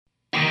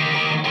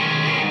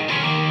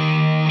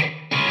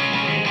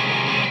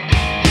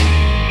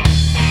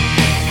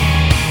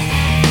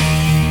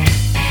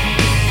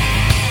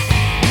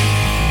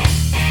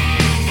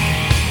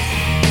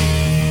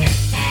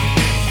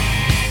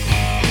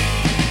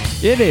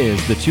It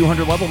is the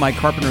 200 level. Mike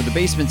Carpenter in the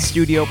basement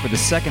studio for the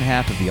second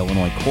half of the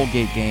Illinois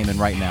Colgate game, and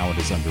right now it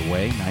is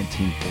underway.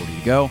 19:40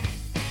 to go.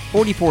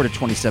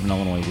 44-27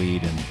 Illinois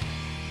lead, and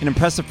an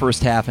impressive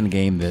first half in a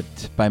game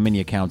that, by many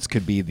accounts,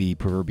 could be the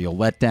proverbial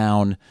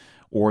letdown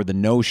or the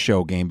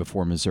no-show game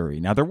before Missouri.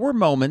 Now, there were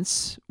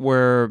moments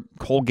where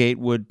Colgate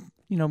would,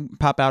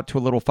 pop out to a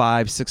little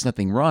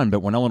 5-6-0 run, but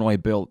when Illinois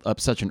built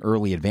up such an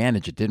early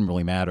advantage, it didn't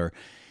really matter.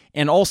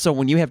 And also,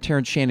 when you have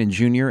Terrence Shannon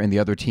Jr. and the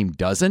other team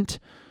doesn't,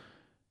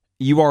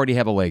 you already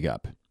have a leg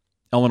up.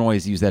 Illinois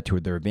has used that to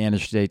their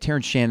advantage today.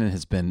 Terrence Shannon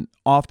has been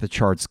off the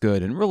charts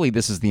good, and really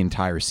this is the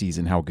entire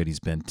season how good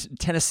he's been.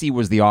 Tennessee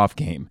was the off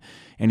game,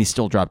 and he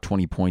still dropped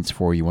 20 points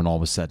for you when all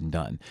was said and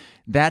done.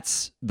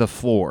 That's the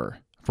floor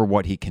for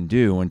what he can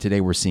do, and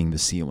today we're seeing the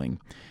ceiling.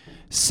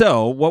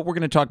 So what we're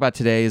going to talk about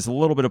today is a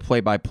little bit of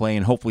play-by-play,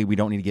 and hopefully we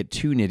don't need to get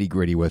too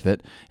nitty-gritty with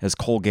it, as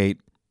Colgate,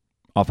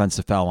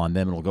 offensive foul on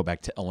them, it'll go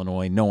back to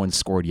Illinois. No one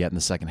scored yet in the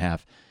second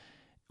half.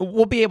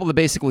 We'll be able to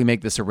basically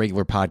make this a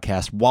regular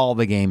podcast while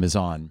the game is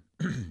on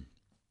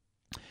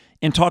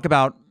and talk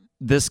about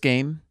this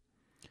game,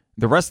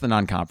 the rest of the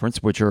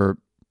non-conference, which are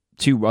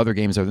two other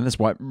games other than this,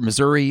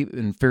 Missouri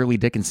and Fairleigh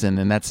Dickinson,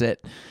 and that's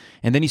it.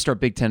 And then you start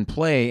Big Ten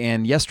play,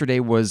 and yesterday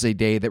was a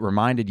day that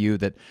reminded you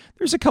that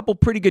there's a couple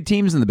pretty good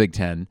teams in the Big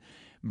Ten,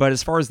 but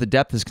as far as the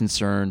depth is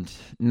concerned,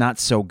 not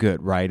so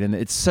good, right? And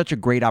it's such a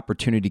great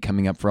opportunity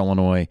coming up for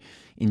Illinois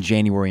in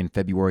January and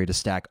February to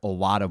stack a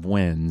lot of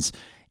wins,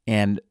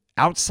 and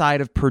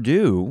outside of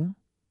Purdue,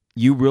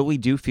 you really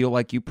do feel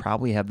like you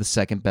probably have the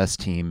second best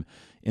team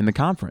in the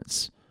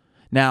conference.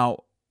 Now,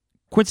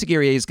 Quincy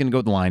Guerrier is going to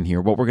go the line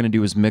here. What we're going to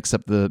do is mix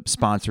up the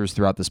sponsors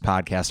throughout this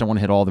podcast. I want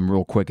to hit all of them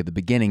real quick at the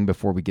beginning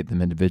before we get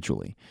them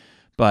individually.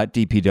 But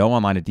DP Dough,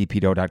 online at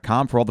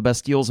dpdough.com. For all the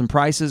best deals and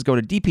prices, go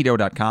to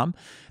dpdough.com.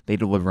 They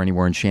deliver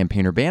anywhere in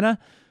Champaign-Urbana.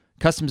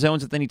 Custom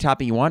zones with any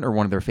topping you want, or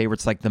one of their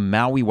favorites like the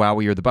Maui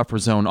Wowie or the Buffer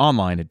Zone,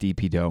 online at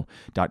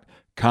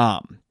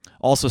dpdough.com.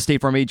 Also, State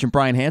Farm agent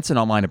Brian Hansen,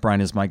 online at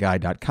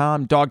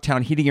brianismyguy.com.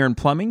 Dogtown Heating, Air, and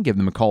Plumbing. Give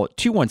them a call at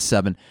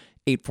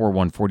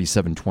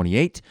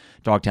 217-841-4728.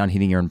 Dogtown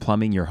Heating, Air, and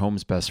Plumbing, your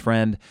home's best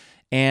friend.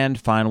 And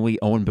finally,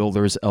 Owen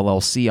Builders,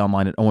 LLC,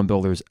 online at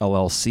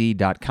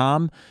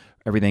owenbuildersllc.com.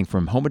 Everything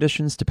from home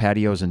additions to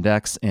patios and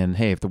decks. And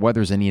hey, if the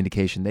weather's any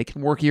indication, they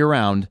can work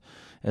year-round,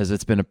 as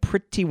it's been a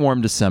pretty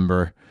warm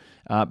December.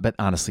 But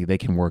honestly, they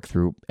can work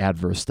through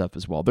adverse stuff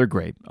as well. They're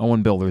great.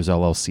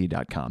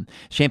 OwenBuildersLLC.com.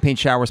 Champagne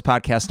Showers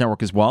Podcast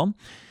Network as well.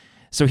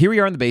 So here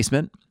we are in the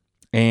basement,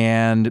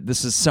 and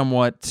this is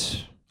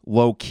somewhat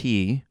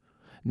low-key,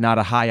 not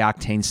a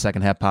high-octane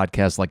second-half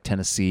podcast like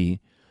Tennessee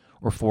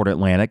or Florida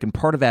Atlantic, and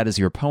part of that is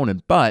your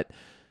opponent. But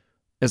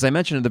as I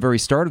mentioned at the very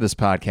start of this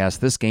podcast,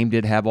 this game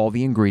did have all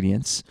the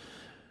ingredients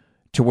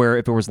to where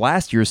if it was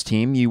last year's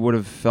team, you would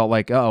have felt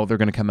like, oh, they're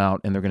going to come out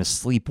and they're going to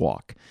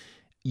sleepwalk.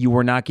 You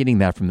were not getting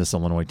that from this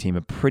Illinois team.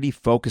 A pretty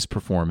focused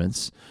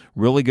performance,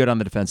 really good on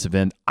the defensive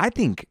end. I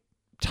think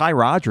Ty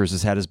Rodgers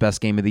has had his best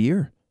game of the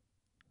year.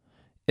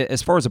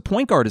 As far as a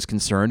point guard is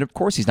concerned, of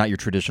course he's not your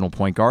traditional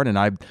point guard, and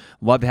I'd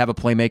love to have a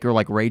playmaker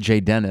like Ray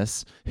J.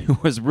 Dennis, who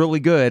was really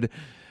good,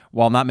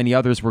 while not many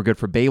others were good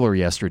for Baylor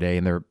yesterday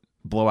in their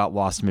blowout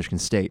loss to Michigan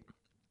State.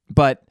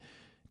 But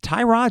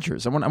Ty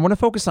Rodgers, I want to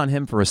focus on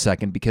him for a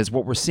second, because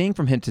what we're seeing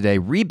from him today,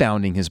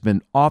 rebounding has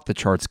been off the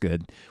charts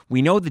good.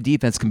 We know the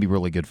defense can be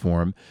really good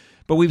for him,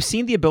 but we've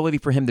seen the ability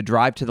for him to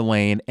drive to the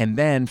lane and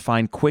then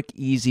find quick,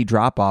 easy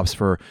drop-offs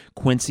for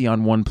Quincy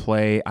on one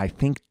play, I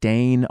think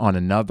Dane on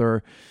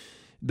another.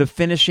 The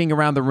finishing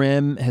around the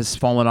rim has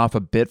fallen off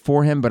a bit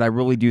for him, but I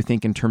really do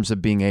think in terms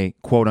of being a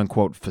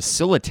quote-unquote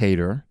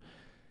facilitator,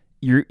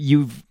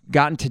 you've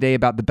gotten today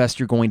about the best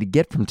you're going to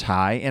get from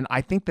Ty, and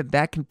I think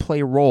that can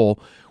play a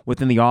role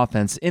within the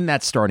offense in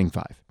that starting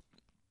five.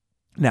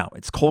 Now,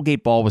 it's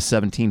Colgate ball with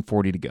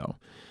 17:40 to go.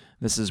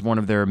 This is one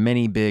of their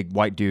many big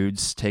white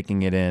dudes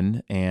taking it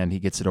in, and he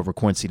gets it over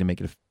Quincy to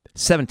make it a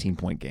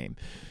 17-point game.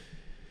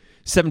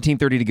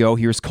 17:30 to go.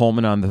 Here's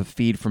Coleman on the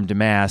feed from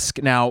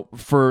Damask. Now,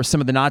 for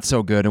some of the not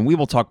so good, and we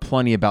will talk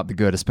plenty about the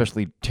good,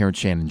 especially Terrence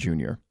Shannon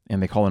Jr.,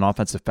 and they call an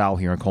offensive foul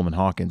here on Coleman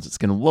Hawkins. It's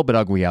getting a little bit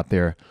ugly out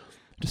there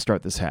to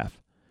start this half.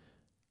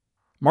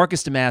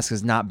 Marcus Damask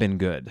has not been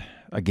good.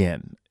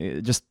 Again,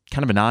 just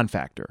kind of a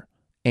non-factor.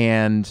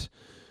 And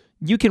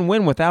you can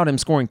win without him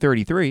scoring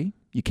 33.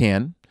 You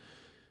can.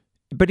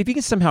 But if you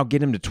can somehow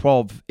get him to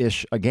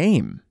 12-ish a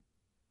game,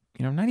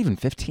 not even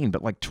 15,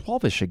 but like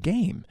 12-ish a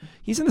game,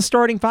 he's in the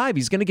starting five.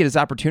 He's going to get his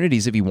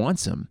opportunities if he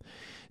wants them.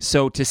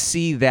 So to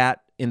see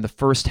that in the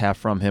first half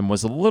from him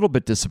was a little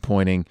bit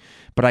disappointing.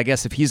 But I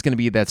guess if he's going to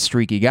be that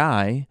streaky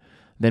guy,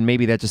 then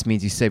maybe that just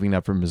means he's saving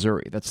up for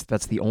Missouri. That's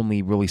the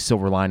only really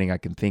silver lining I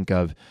can think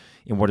of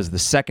in what is the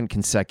second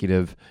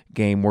consecutive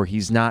game where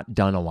he's not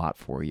done a lot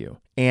for you.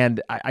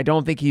 And I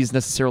don't think he's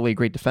necessarily a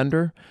great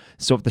defender.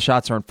 So if the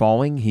shots aren't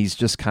falling, he's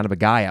just kind of a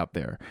guy out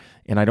there.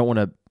 And I don't want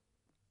to,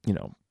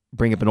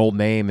 bring up an old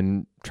name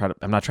and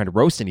I'm not trying to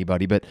roast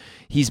anybody, but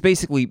he's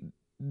basically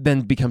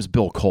then becomes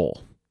Bill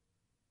Cole.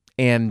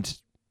 And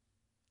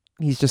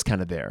he's just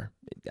kind of there.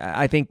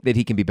 I think that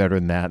he can be better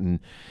than that, and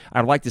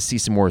I'd like to see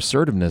some more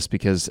assertiveness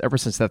because ever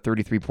since that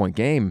 33-point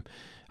game,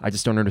 I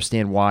just don't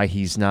understand why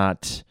he's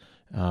not.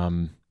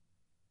 I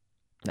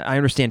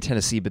understand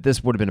Tennessee, but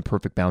this would have been a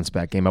perfect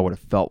bounce-back game, I would have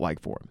felt like,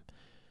 for him.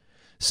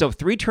 So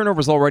 3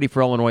 turnovers already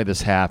for Illinois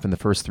this half in the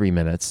first 3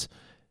 minutes.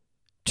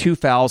 2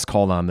 fouls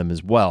called on them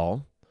as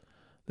well.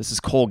 This is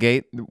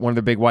Colgate, one of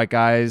the big white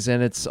guys,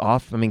 and it's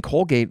off. I mean,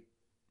 Colgate,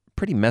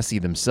 pretty messy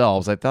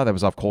themselves. I thought that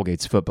was off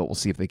Colgate's foot, but we'll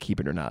see if they keep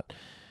it or not.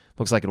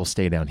 Looks like it'll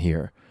stay down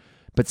here.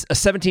 But a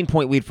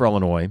 17-point lead for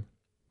Illinois.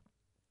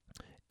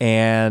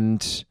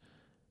 And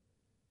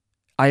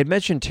I had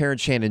mentioned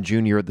Terrence Shannon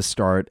Jr. at the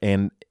start,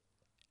 and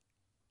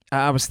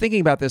I was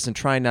thinking about this and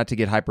trying not to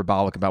get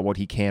hyperbolic about what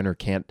he can or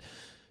can't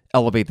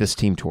elevate this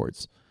team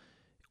towards.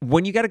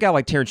 When you got a guy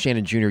like Terrence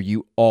Shannon Jr.,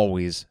 you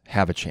always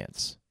have a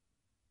chance.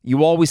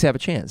 You always have a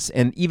chance,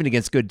 and even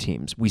against good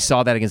teams. We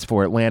saw that against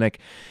Florida Atlantic.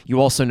 You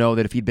also know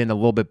that if he'd been a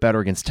little bit better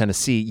against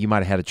Tennessee, you might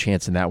have had a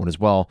chance in that one as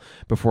well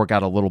before it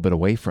got a little bit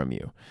away from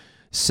you.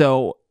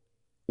 So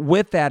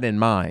with that in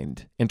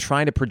mind, and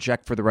trying to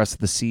project for the rest of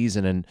the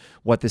season and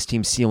what this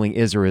team's ceiling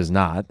is or is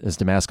not, as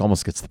Damask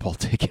almost gets the ball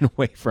taken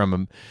away from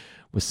him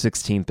with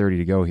 16:30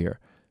 to go here.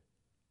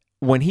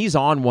 When he's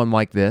on one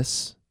like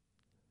this,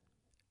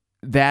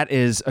 that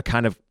is a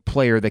kind of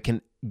player that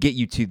can get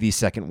you to the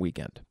second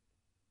weekend.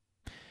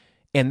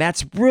 And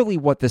that's really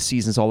what this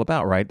season's all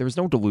about, right? There's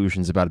no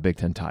delusions about a Big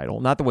Ten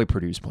title, not the way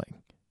Purdue's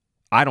playing.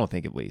 I don't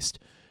think, at least.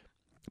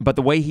 But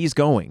the way he's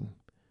going,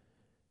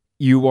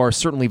 you are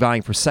certainly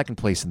vying for second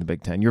place in the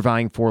Big Ten. You're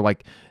vying for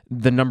like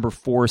the number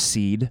 4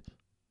 seed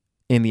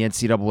in the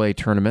NCAA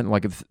tournament,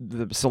 like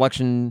the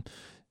selection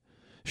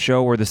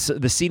show or the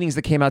seedings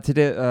that came out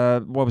today,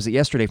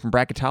 yesterday from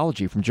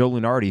Bracketology, from Joe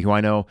Lunardi, who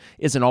I know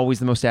isn't always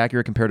the most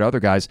accurate compared to other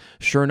guys,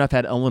 sure enough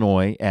had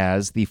Illinois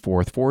as the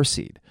 4th 4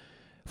 seed.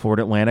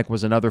 Florida Atlantic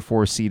was another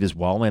 4 seed as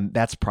well, and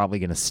that's probably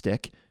going to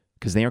stick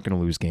because they aren't going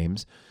to lose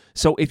games.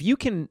 So if you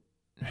can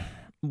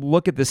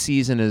look at the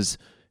season as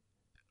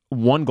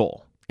one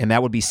goal, and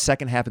that would be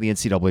second half of the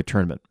NCAA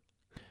tournament,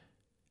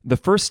 the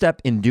first step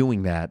in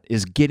doing that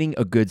is getting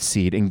a good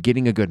seed and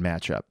getting a good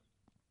matchup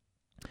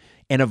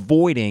and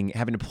avoiding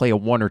having to play a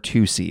 1 or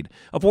 2 seed,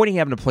 avoiding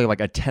having to play like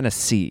a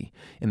Tennessee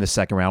in the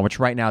second round, which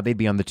right now they'd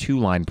be on the 2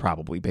 line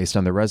probably based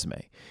on their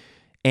resume.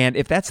 And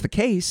if that's the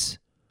case,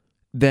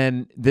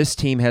 then this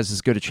team has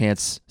as good a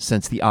chance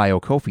since the Io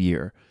Kofi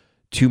year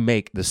to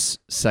make this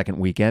second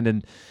weekend.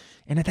 And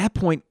at that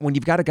point, when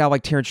you've got a guy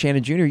like Terrence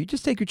Shannon Jr., you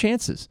just take your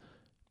chances.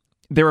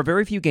 There are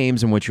very few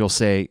games in which you'll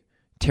say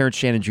Terrence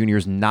Shannon Jr.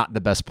 is not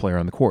the best player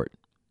on the court.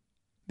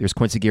 There's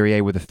Quincy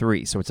Guerrier with a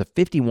 3. So it's a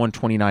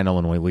 51-29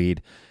 Illinois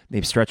lead.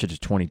 They've stretched it to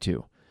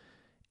 22.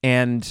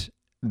 And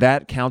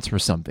that counts for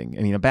something.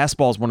 I mean,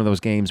 basketball is one of those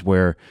games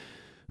where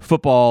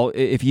football,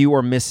 if you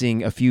are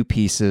missing a few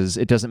pieces,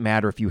 it doesn't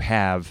matter if you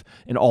have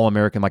an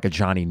All-American like a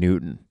Johnny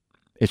Newton.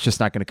 It's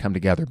just not going to come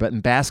together. But in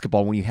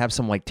basketball, when you have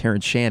someone like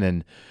Terrence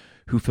Shannon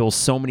who fills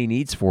so many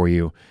needs for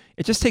you,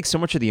 it just takes so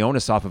much of the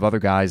onus off of other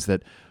guys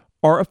that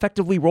are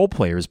effectively role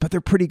players, but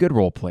they're pretty good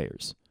role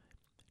players.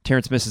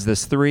 Terrence misses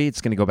this 3.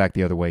 It's going to go back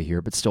the other way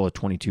here, but still a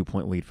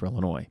 22-point lead for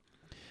Illinois.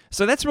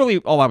 So that's really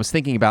all I was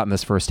thinking about in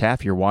this first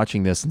half here,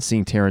 watching this and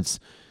seeing Terrence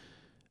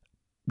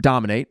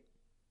dominate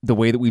the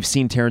way that we've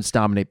seen Terrence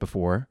dominate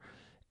before.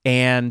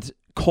 And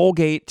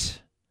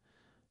Colgate,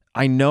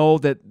 I know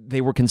that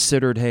they were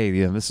considered, hey,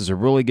 this is a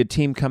really good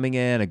team coming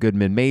in, a good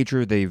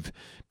mid-major. They've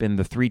been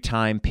the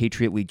 3-time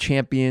Patriot League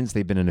champions.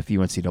 They've been in a few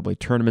NCAA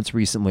tournaments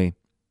recently.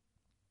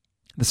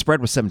 The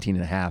spread was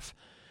 17.5,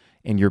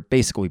 and you're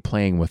basically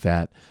playing with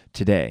that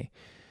today.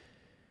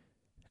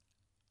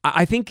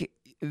 I think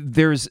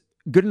there's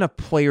good enough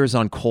players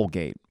on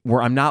Colgate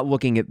where I'm not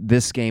looking at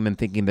this game and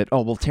thinking that,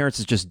 oh, well, Terrence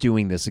is just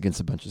doing this against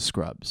a bunch of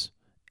scrubs.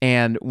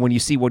 And when you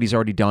see what he's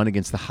already done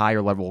against the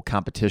higher level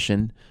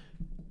competition,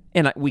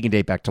 and we can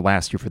date back to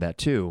last year for that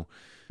too,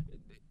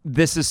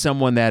 this is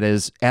someone that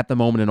is at the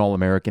moment an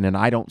All-American, and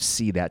I don't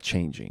see that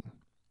changing.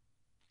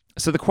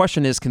 So the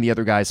question is, can the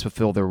other guys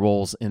fulfill their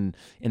roles in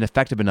an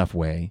effective enough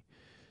way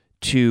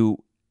to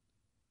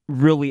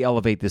really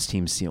elevate this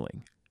team's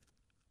ceiling?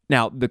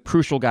 Now, the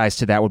crucial guys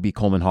to that would be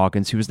Coleman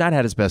Hawkins, who has not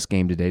had his best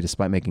game today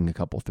despite making a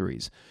couple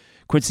threes.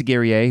 Quincy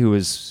Guerrier, who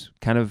is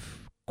kind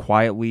of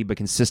quietly but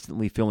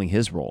consistently filling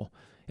his role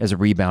as a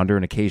rebounder,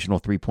 an occasional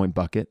three-point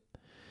bucket.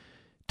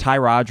 Ty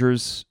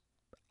Rodgers,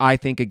 I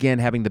think, again,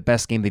 having the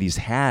best game that he's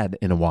had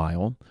in a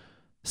while.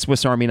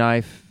 Swiss Army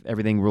knife,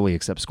 everything really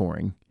except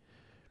scoring.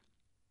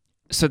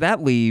 So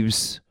that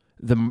leaves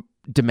the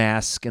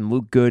Damask and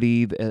Luke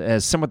Goody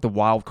as somewhat the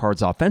wild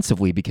cards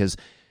offensively, because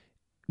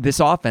this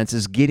offense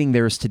is getting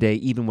theirs today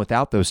even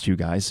without those two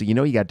guys, so you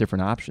know you got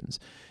different options.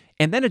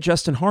 And then a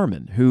Justin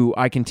Harmon, who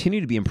I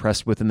continue to be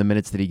impressed with in the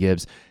minutes that he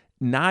gives,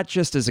 not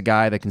just as a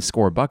guy that can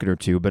score a bucket or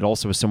two, but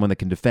also as someone that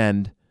can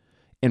defend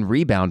and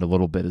rebound a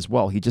little bit as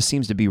well. He just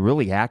seems to be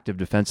really active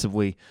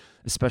defensively,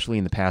 especially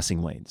in the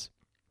passing lanes.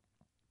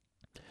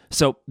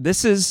 So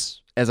this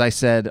is, as I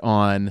said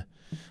on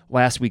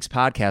last week's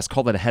podcast,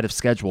 called it ahead of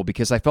schedule,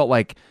 because I felt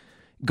like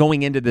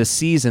going into this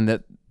season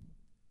that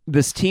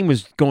this team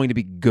was going to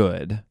be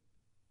good,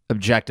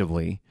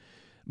 objectively,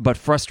 but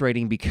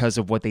frustrating because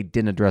of what they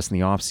didn't address in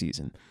the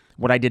offseason.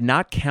 What I did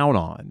not count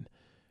on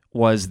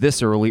was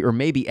this early, or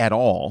maybe at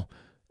all,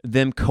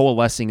 them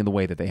coalescing in the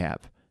way that they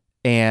have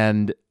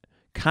and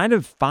kind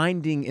of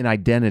finding an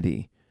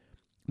identity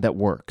that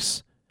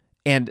works.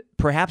 And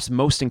perhaps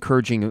most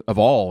encouraging of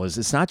all is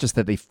it's not just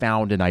that they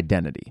found an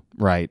identity,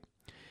 right?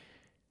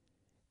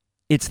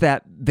 It's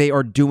that they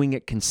are doing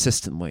it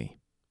consistently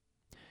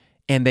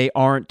and they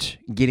aren't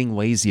getting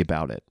lazy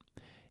about it.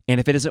 And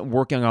if it isn't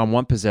working on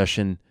one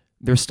possession,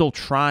 they're still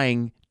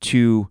trying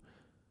to,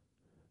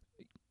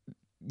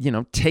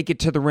 take it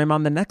to the rim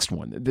on the next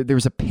one.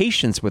 There's a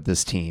patience with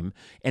this team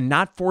and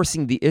not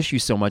forcing the issue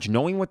so much,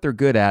 knowing what they're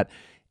good at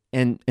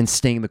and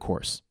staying the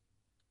course.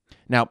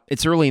 Now,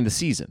 it's early in the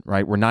season,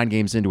 right? We're 9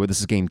 games into it. This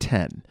is game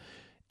 10.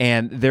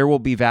 And there will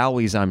be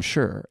valleys, I'm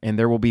sure, and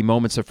there will be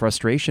moments of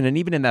frustration. And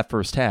even in that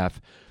first half,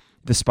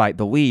 despite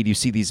the lead, you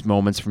see these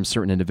moments from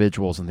certain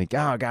individuals and think,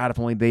 oh, God, if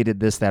only they did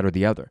this, that, or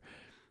the other.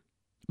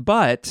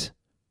 But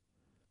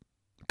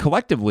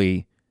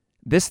collectively,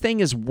 this thing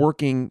is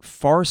working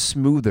far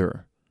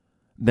smoother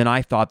than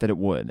I thought that it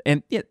would.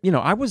 And,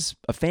 I was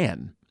a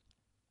fan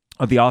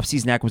of the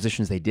offseason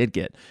acquisitions they did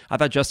get. I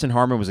thought Justin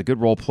Harmon was a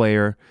good role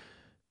player.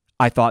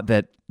 I thought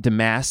that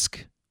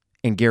Damask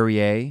and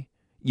Guerrier,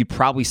 you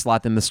probably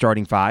slot them in the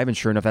starting 5, and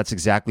sure enough, that's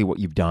exactly what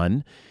you've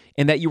done,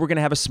 and that you were going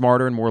to have a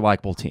smarter and more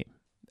likable team.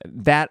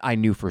 That I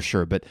knew for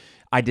sure, but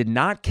I did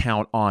not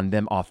count on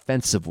them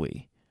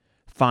offensively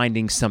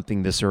finding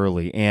something this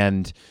early.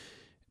 And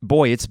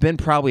boy, it's been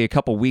probably a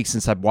couple weeks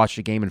since I've watched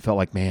a game and felt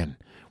like, man,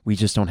 we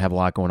just don't have a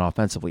lot going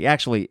offensively.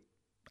 Actually,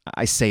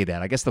 I say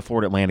that. I guess the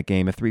Florida Atlantic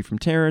game, a 3 from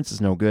Terrence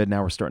is no good.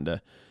 Now we're starting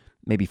to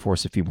maybe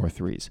force a few more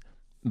threes,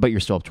 but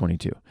you're still up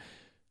 22.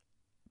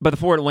 But the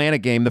Florida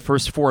Atlantic game, the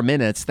first 4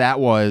 minutes, that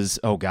was,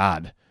 oh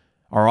God,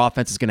 our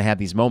offense is going to have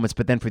these moments.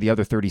 But then for the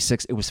other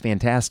 36, it was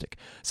fantastic.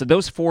 So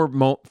those 4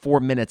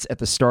 minutes at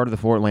the start of the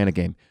Florida Atlantic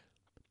game,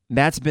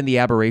 that's been the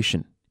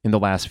aberration in the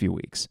last few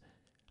weeks.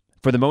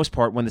 For the most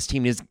part, when this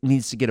team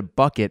needs to get a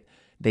bucket,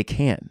 they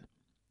can.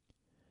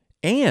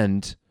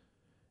 And,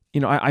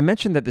 I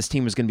mentioned that this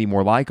team was going to be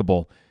more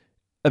likable.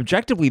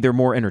 Objectively, they're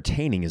more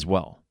entertaining as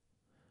well.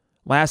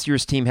 Last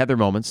year's team had their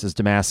moments as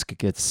Damask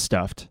gets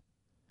stuffed.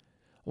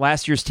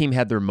 Last year's team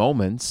had their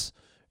moments,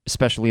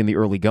 especially in the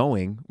early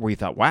going, where you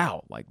thought,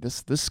 wow, like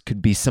this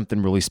could be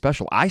something really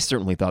special. I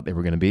certainly thought they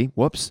were going to be.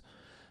 Whoops,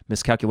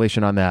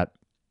 miscalculation on that.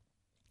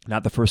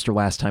 Not the first or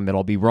last time that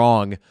I'll be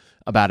wrong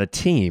about a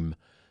team.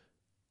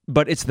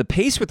 But it's the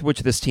pace with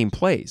which this team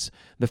plays.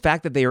 The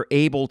fact that they are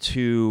able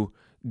to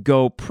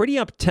go pretty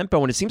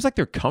up-tempo, and it seems like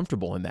they're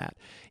comfortable in that.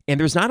 And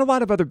there's not a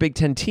lot of other Big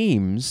Ten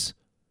teams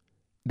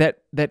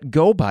that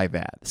go by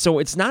that. So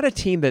it's not a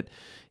team that,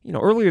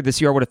 earlier this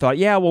year I would have thought,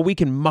 yeah, well, we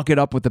can muck it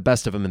up with the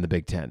best of them in the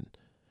Big Ten.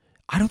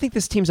 I don't think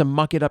this team's a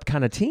muck it up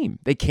kind of team.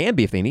 They can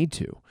be if they need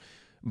to.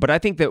 But I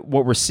think that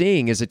what we're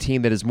seeing is a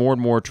team that is more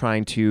and more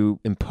trying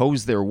to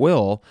impose their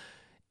will,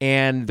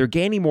 and they're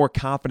gaining more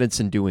confidence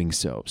in doing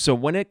so. So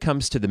when it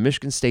comes to the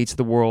Michigan States of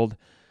the world,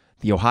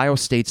 the Ohio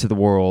States of the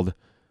world,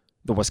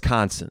 the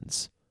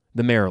Wisconsins,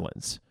 the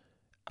Marylands,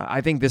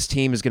 I think this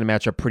team is going to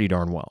match up pretty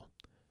darn well.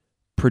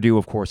 Purdue,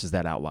 of course, is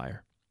that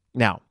outlier.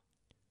 Now,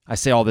 I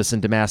say all this,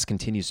 and Damask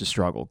continues to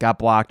struggle. Got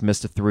blocked,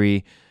 missed a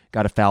 3,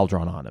 got a foul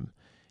drawn on him.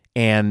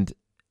 And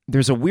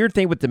there's a weird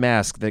thing with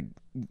Damask that,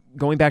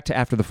 going back to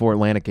after the Florida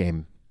Atlantic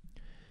game,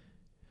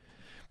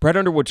 Brett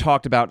Underwood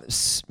talked about,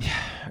 it's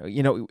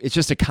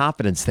just a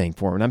confidence thing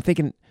for him. And I'm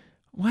thinking,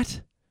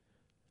 what?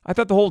 I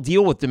thought the whole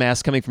deal with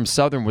Damask coming from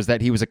Southern was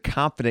that he was a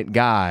confident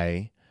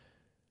guy,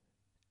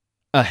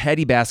 a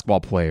heady basketball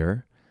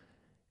player.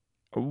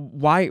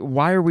 Why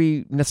are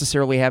we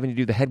necessarily having to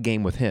do the head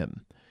game with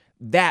him?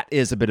 That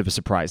is a bit of a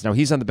surprise. Now,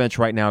 he's on the bench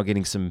right now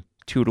getting some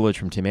tutelage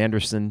from Tim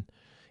Anderson,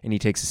 and he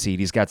takes a seat.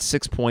 He's got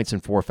 6 points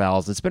and 4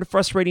 fouls. It's been a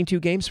frustrating 2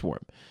 games for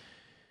him.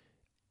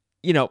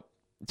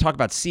 Talk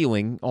about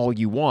ceiling all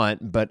you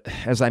want, but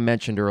as I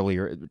mentioned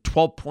earlier,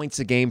 12 points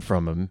a game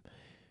from him,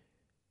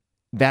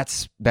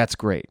 that's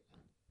great,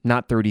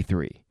 not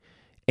 33.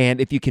 And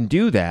if you can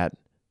do that,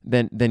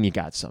 then you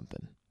got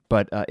something.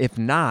 But if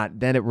not,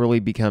 then it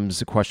really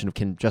becomes a question of,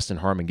 can Justin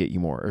Harmon get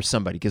you more or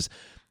somebody? Because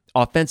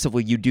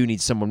offensively, you do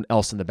need someone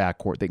else in the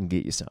backcourt that can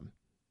get you some.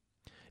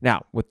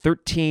 Now, with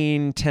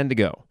 13:10 to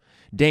go,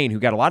 Dane, who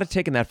got a lot of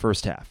take in that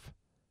first half,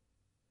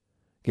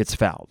 gets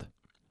fouled.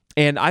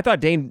 And I thought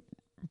Dane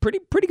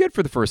pretty good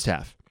for the first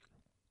half.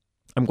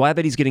 I'm glad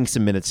that he's getting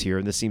some minutes here,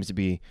 and this seems to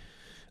be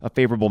a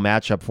favorable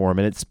matchup for him.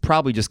 And it's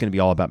probably just going to be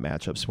all about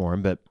matchups for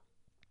him. But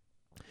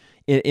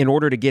in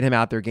order to get him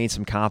out there, gain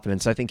some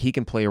confidence, I think he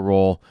can play a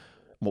role.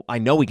 Well, I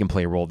know he can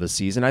play a role this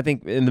season. I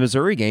think in the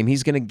Missouri game,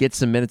 he's going to get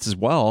some minutes as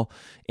well.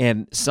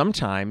 And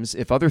sometimes,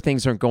 if other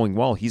things aren't going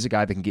well, he's a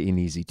guy that can get you an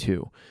easy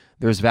 2.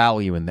 There's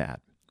value in that.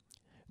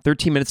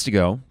 13 minutes to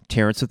go.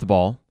 Terrence with the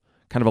ball,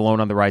 kind of alone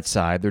on the right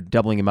side. They're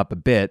doubling him up a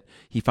bit.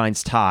 He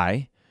finds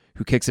Ty,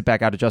 who kicks it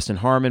back out to Justin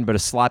Harmon, but a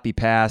sloppy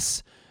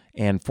pass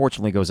and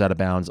fortunately goes out of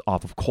bounds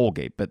off of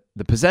Colgate. But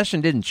the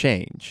possession didn't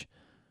change.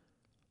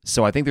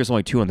 So I think there's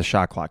only 2 on the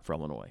shot clock for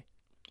Illinois.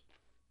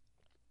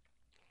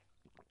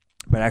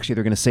 But actually,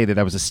 they're going to say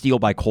that was a steal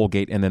by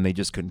Colgate, and then they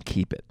just couldn't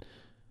keep it.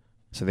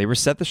 So they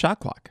reset the shot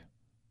clock.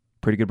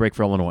 Pretty good break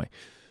for Illinois.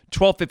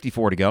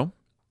 12:54 to go.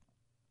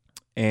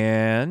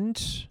 And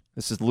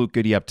this is Luke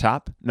Goody up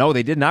top. No,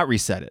 they did not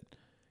reset it.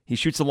 He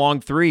shoots a long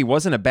 3.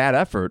 Wasn't a bad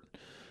effort,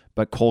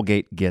 but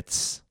Colgate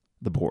gets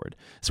the board.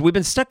 So we've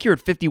been stuck here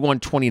at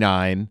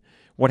 51-29.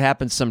 What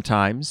happens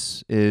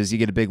sometimes is you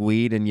get a big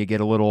lead and you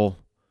get a little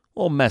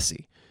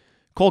messy.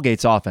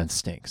 Colgate's offense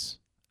stinks.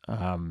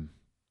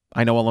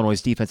 I know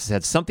Illinois' defense has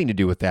had something to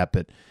do with that,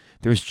 but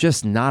there's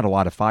just not a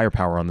lot of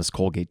firepower on this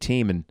Colgate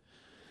team. And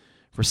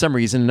for some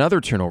reason,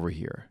 another turnover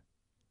here.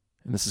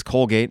 And this is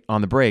Colgate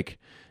on the break.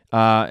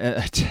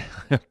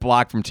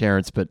 Block from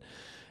Terrence, but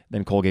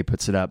then Colgate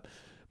puts it up.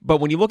 But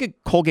when you look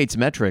at Colgate's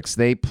metrics,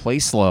 they play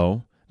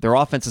slow. Their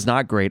offense is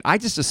not great. I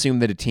just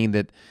assumed that a team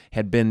that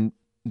had been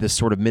this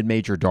sort of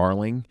mid-major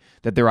darling,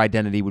 that their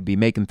identity would be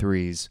making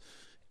threes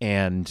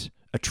and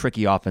a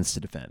tricky offense to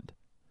defend.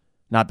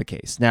 Not the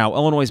case. Now,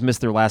 Illinois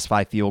missed their last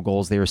 5 field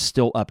goals. They are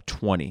still up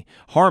 20.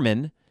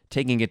 Harmon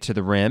taking it to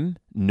the rim.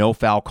 No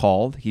foul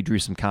called. He drew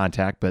some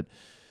contact, but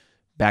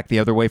back the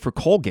other way for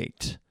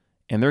Colgate.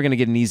 And they're going to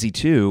get an easy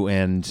 2.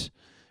 And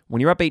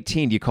when you're up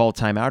 18, do you call a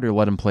timeout or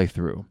let them play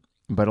through?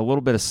 But a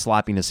little bit of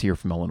sloppiness here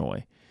from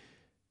Illinois.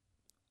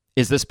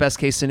 Is this best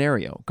case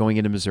scenario going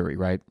into Missouri,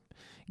 right?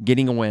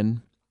 Getting a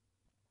win,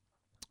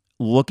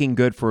 looking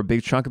good for a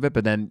big chunk of it,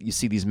 but then you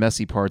see these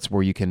messy parts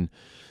where you can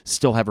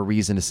still have a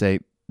reason to say,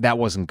 that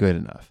wasn't good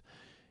enough.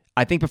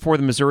 I think before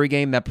the Missouri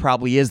game, that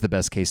probably is the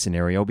best case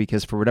scenario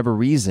because for whatever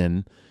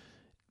reason,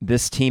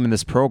 this team and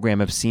this program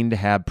have seemed to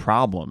have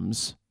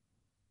problems,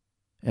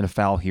 and a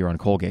foul here on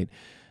Colgate.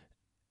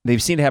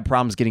 They've seemed to have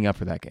problems getting up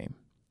for that game.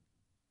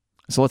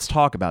 So let's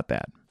talk about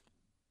that.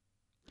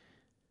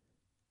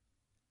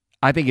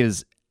 I think it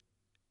is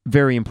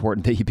very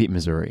important that you beat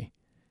Missouri.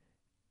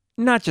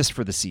 Not just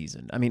for the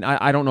season. I mean,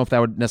 I don't know if that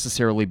would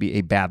necessarily be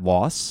a bad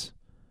loss,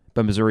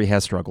 but Missouri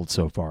has struggled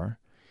so far.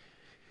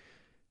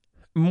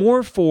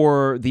 More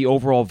for the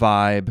overall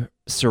vibe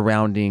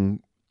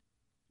surrounding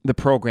the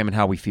program and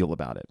how we feel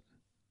about it.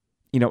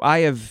 You know, I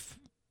have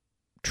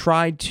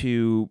tried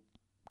to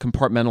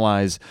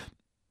compartmentalize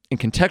and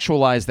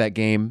contextualize that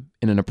game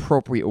in an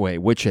appropriate way,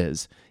 which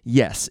is,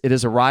 yes, it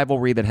is a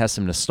rivalry that has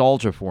some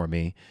nostalgia for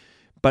me,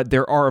 but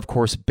there are, of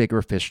course,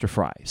 bigger fish to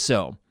fry.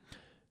 So,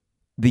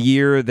 the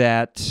year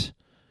that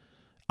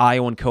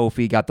Iowa and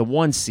Kofi got the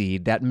 1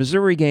 seed, that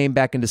Missouri game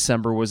back in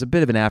December was a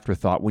bit of an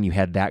afterthought when you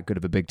had that good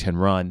of a Big Ten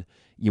run.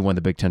 You won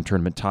the Big Ten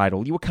tournament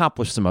title. You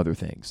accomplished some other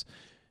things.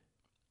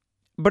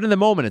 But in the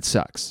moment, it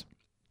sucks.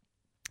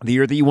 The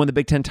year that you won the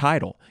Big Ten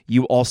title,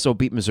 you also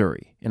beat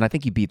Missouri, and I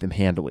think you beat them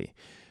handily.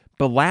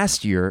 But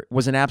last year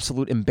was an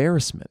absolute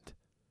embarrassment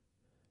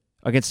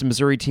against a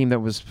Missouri team that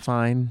was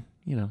fine.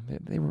 You know,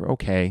 they were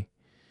okay.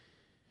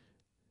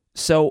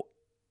 So,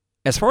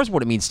 as far as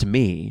what it means to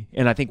me,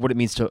 and I think what it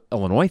means to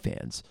Illinois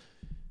fans,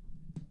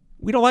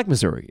 we don't like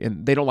Missouri,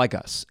 and they don't like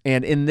us.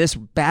 And in this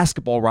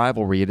basketball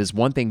rivalry, it is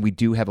one thing we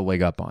do have a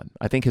leg up on.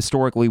 I think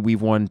historically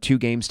we've won 2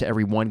 games to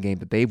every 1 game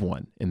that they've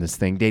won in this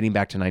thing, dating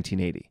back to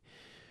 1980.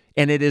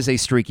 And it is a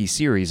streaky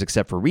series,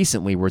 except for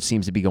recently where it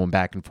seems to be going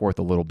back and forth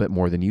a little bit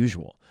more than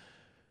usual.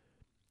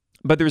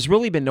 But there's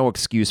really been no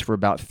excuse for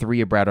about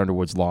 3 of Brad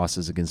Underwood's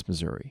losses against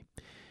Missouri.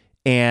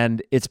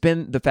 And it's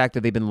been the fact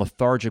that they've been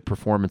lethargic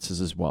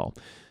performances as well.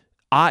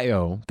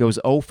 Io goes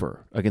 0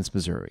 against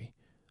Missouri.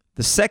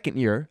 The second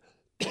year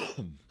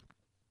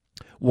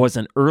was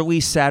an early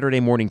Saturday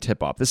morning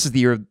tip-off. This is the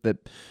year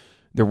that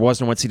there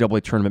was no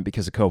NCAA tournament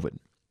because of COVID.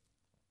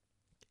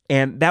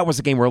 And that was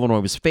a game where Illinois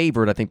was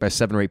favored, I think, by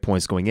 7 or 8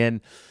 points going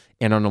in.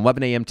 And on an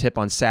 11 a.m. tip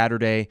on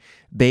Saturday,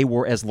 they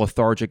were as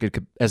lethargic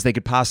as they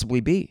could possibly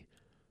be.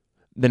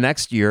 The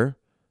next year,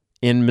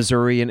 in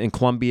Missouri and in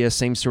Columbia,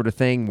 same sort of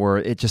thing, where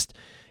it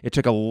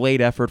took a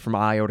late effort from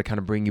Io to kind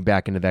of bring you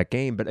back into that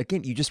game. But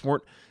again, you just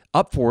weren't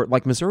up for it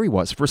like Missouri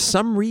was. For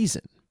some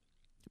reason,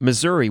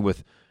 Missouri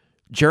with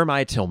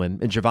Jeremiah Tillman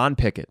and Javon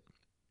Pickett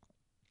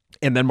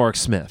and then Mark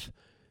Smith,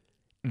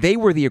 they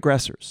were the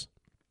aggressors.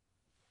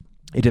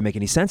 It didn't make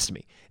any sense to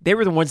me. They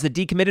were the ones that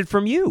decommitted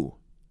from you.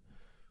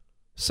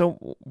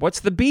 So what's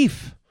the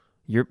beef?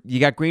 You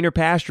got greener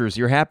pastures.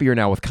 You're happier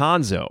now with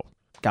Konzo.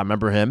 Got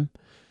remember him?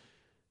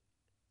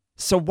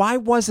 So why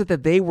was it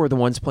that they were the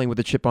ones playing with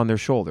a chip on their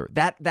shoulder?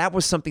 That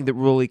was something that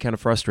really kind of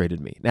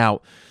frustrated me.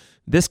 Now,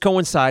 this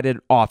coincided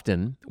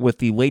often with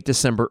the late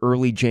December,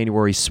 early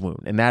January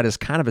swoon, and that is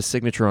kind of a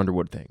signature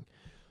Underwood thing.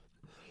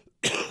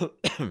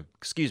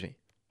 Excuse me.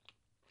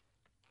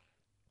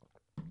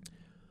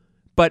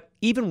 But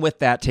even with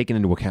that taken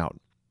into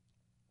account,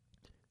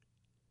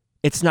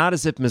 it's not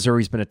as if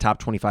Missouri's been a top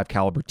 25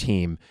 caliber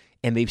team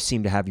and they've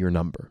seemed to have your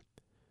number.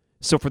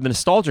 So for the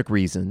nostalgic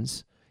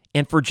reasons,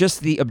 and for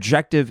just the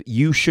objective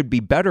you should be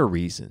better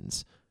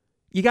reasons,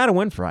 you got to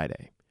win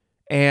Friday.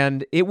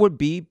 And it would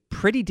be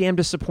pretty damn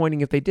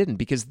disappointing if they didn't,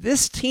 because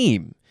this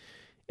team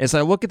as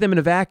I look at them in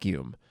a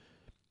vacuum,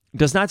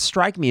 does not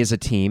strike me as a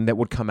team that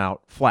would come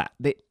out flat.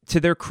 To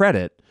their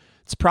credit,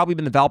 it's probably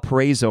been the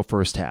Valparaiso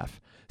first half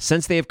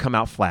since they have come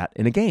out flat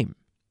in a game.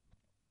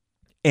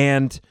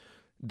 And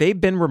they've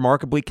been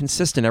remarkably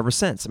consistent ever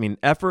since. I mean,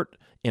 effort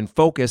and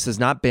focus has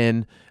not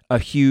been a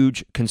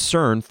huge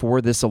concern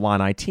for this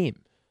Illini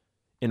team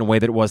in a way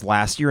that it was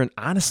last year, and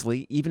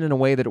honestly, even in a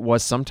way that it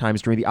was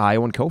sometimes during the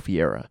Io and Kofi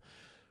era,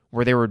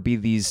 where there would be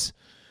these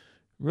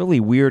really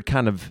weird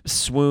kind of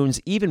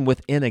swoons, even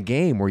within a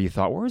game where you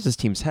thought, where is this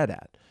team's head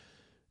at?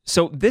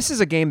 So this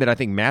is a game that I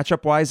think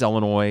matchup-wise,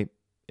 Illinois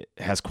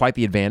has quite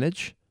the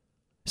advantage.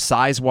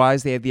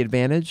 Size-wise, they have the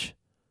advantage.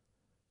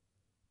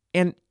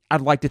 And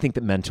I'd like to think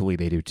that mentally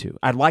they do too.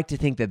 I'd like to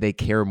think that they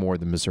care more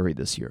than Missouri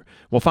this year.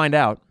 We'll find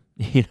out.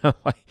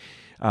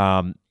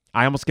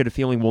 I almost get a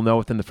feeling we'll know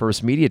within the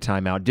first media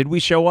timeout. Did we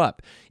show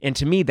up? And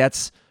to me,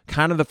 that's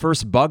kind of the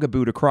first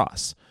bugaboo to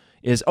cross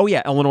is, oh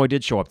yeah, Illinois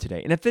did show up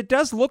today. And if it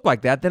does look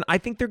like that, then I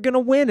think they're going to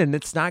win, and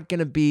it's not going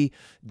to be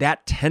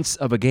that tense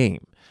of a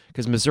game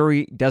because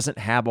Missouri doesn't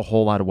have a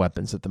whole lot of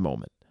weapons at the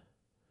moment.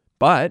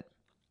 But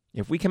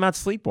if we come out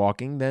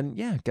sleepwalking, then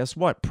yeah, guess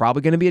what?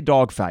 Probably going to be a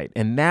dogfight.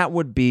 And that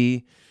would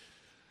be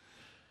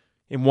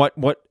in what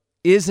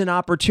is an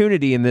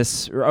opportunity in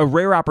this, a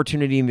rare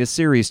opportunity in this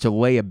series to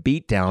lay a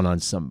beat down on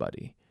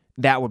somebody.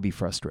 That would be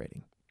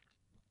frustrating.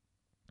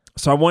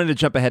 So I wanted to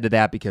jump ahead to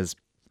that because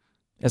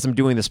as I'm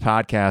doing this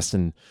podcast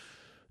and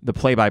the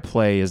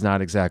play-by-play is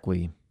not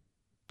exactly,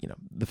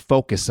 the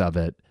focus of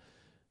it,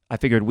 I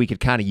figured we could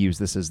kind of use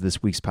this as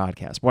this week's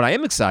podcast. What I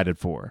am excited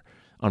for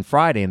on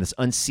Friday in this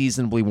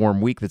unseasonably warm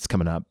week that's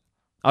coming up,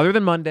 other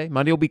than Monday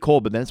will be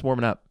cold, but then it's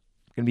warming up.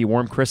 It's going to be a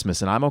warm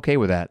Christmas, and I'm okay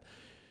with that.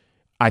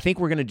 I think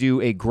we're going to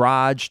do a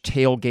garage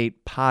tailgate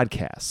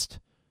podcast,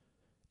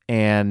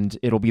 and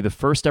it'll be the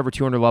first ever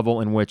 200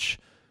 level in which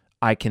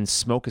I can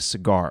smoke a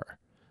cigar.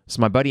 So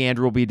my buddy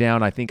Andrew will be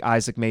down. I think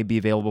Isaac may be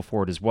available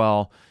for it as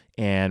well,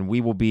 and we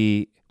will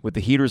be with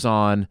the heaters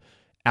on,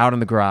 out in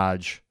the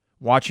garage,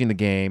 watching the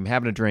game,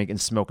 having a drink,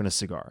 and smoking a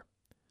cigar.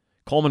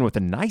 Coleman with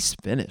a nice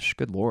finish.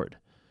 Good Lord.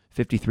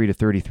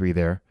 53-33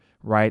 there,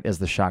 right as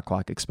the shot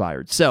clock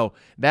expired. So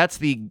that's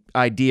the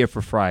idea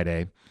for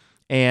Friday.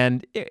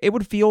 And it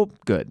would feel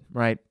good,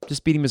 right?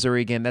 Just beating Missouri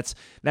again.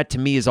 That to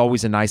me is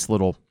always a nice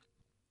little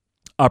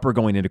upper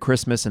going into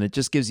Christmas, and it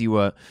just gives you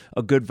a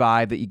good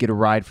vibe that you get a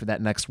ride for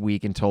that next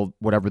week until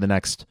whatever the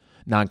next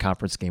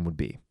non-conference game would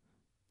be.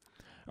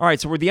 All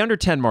right, so we're the under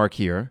 10 mark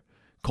here.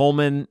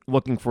 Coleman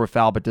looking for a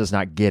foul but does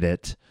not get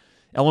it.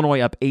 Illinois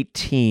up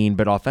 18,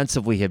 but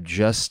offensively have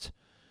just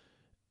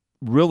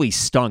really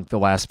stunk the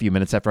last few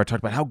minutes after I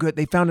talked about how good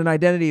they found an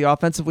identity.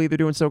 Offensively, they're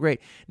doing so great.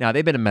 Now,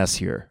 they've been a mess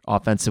here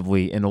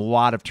offensively and a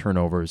lot of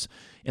turnovers.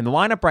 In the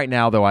lineup right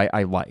now, though,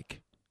 I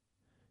like.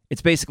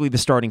 It's basically the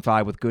starting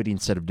five with Goody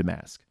instead of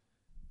Damask.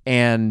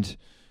 And,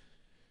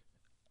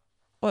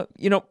 well,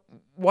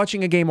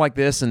 watching a game like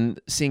this and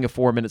seeing a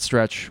 4-minute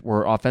stretch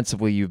where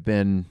offensively you've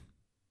been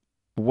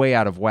way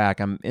out of whack,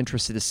 I'm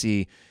interested to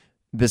see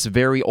this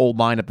very old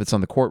lineup that's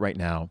on the court right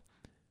now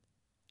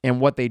and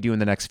what they do in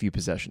the next few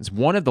possessions.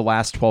 One of the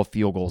last 12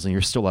 field goals, and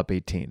you're still up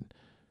 18.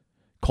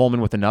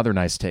 Coleman with another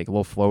nice take, a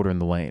little floater in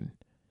the lane.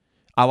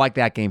 I like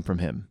that game from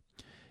him.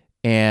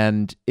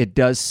 And it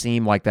does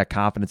seem like that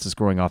confidence is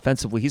growing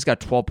offensively. He's got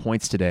 12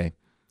 points today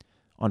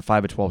on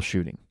 5 of 12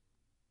 shooting.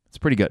 It's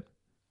pretty good.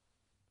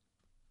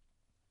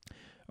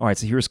 All right,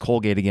 so here's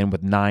Colgate again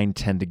with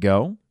 9:10 to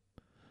go.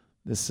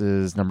 This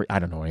is I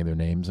don't know any of their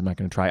names. I'm not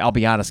going to try. I'll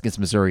be honest, against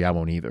Missouri, I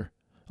won't either.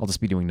 I'll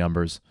just be doing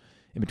numbers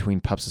in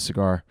between puffs of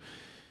cigar.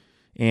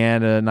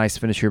 And a nice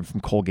finish here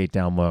from Colgate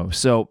down low.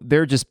 So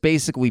they're just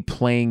basically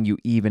playing you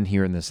even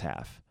here in this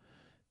half.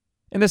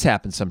 And this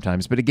happens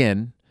sometimes. But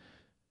again,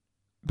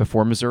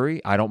 before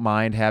Missouri, I don't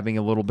mind having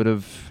a little bit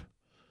of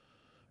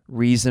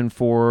reason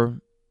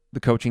for the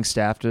coaching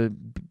staff to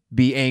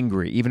be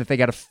angry, even if they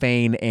got to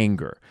feign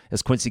anger,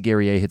 as Quincy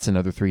Guerrier hits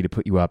another three to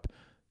put you up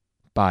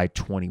by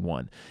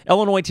 21.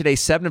 Illinois today,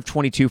 7 of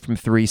 22 from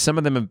three. Some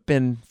of them have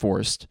been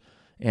forced,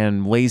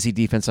 and lazy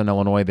defense on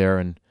Illinois there,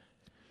 and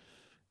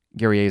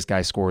Guerrier's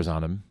guy scores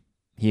on him.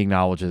 He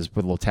acknowledges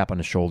with a little tap on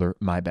his shoulder,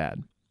 my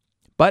bad.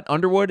 But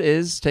Underwood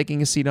is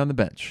taking a seat on the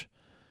bench.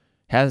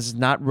 Has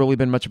not really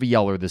been much of a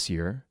yeller this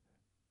year.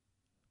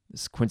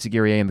 This is Quincy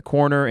Guerrier in the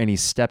corner, and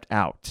he's stepped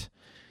out.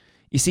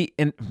 You see,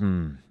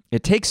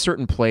 it takes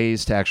certain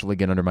plays to actually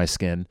get under my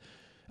skin.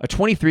 A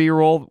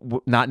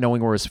 23-year-old not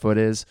knowing where his foot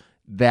is,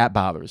 that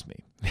bothers me.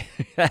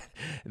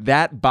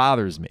 That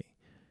bothers me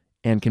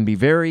and can be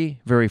very,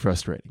 very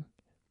frustrating.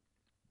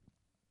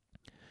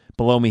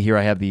 Below me here,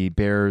 I have the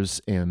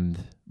Bears and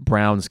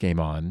Browns game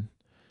on.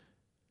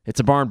 It's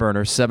a barn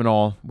burner,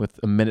 7-all with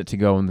a minute to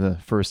go in the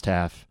first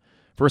half.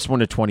 First 1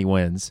 to 20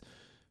 wins.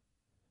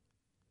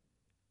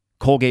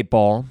 Colgate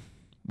ball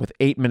with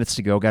 8 minutes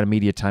to go. Got a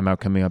media timeout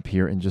coming up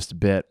here in just a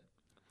bit.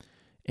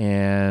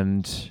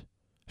 And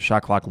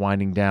shot clock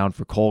winding down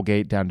for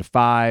Colgate, down to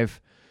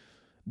 5.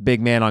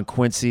 Big man on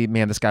Quincy.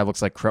 Man, this guy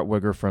looks like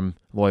Krutwigger from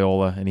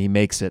Loyola, and he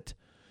makes it.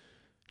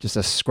 Just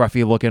a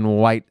scruffy-looking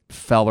white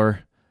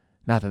feller.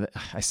 Not that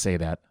I say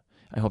that.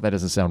 I hope that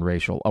doesn't sound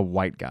racial. A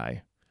white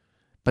guy.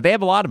 But they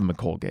have a lot of them at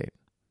Colgate.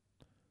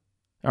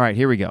 All right,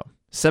 here we go.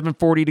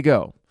 7:40 to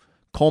go.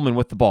 Coleman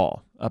with the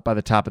ball. Up by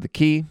the top of the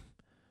key.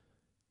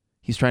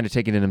 He's trying to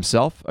take it in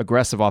himself.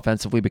 Aggressive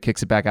offensively, but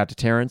kicks it back out to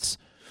Terrence.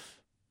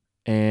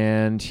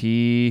 And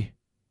he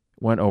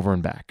went over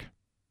and back.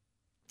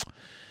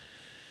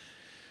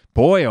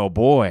 Boy, oh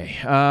boy.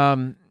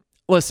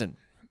 Listen,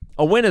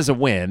 a win is a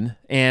win,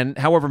 and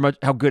how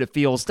good it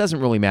feels doesn't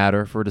really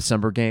matter for a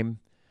December game.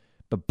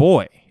 But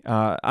boy,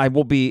 I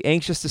will be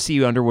anxious to see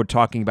you, Underwood,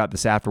 talking about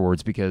this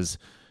afterwards, because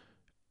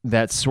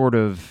that sort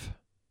of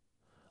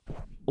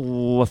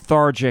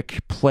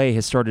lethargic play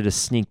has started to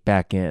sneak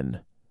back in.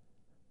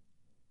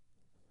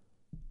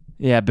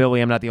 Yeah, Billy,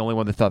 I'm not the only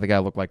one that thought the guy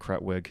looked like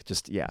Krutwig.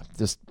 Just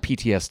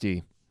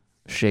PTSD.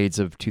 Shades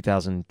of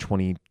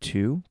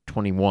 2022,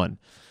 21.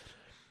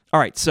 All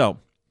right, so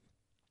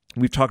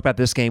we've talked about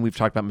this game. We've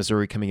talked about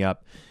Missouri coming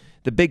up.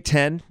 The Big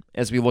Ten,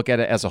 as we look at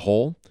it as a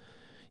whole.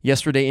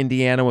 Yesterday,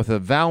 Indiana with a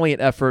valiant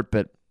effort,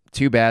 but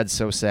too bad,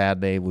 so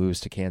sad. They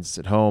lose to Kansas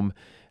at home.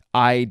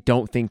 I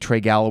don't think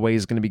Trey Galloway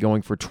is going to be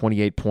going for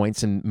 28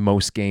 points in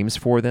most games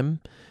for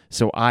them.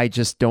 So I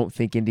just don't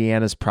think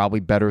Indiana's probably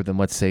better than,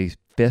 let's say,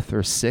 5th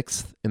or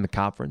 6th in the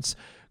conference.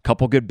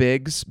 Couple good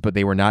bigs, but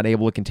they were not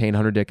able to contain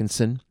Hunter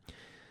Dickinson.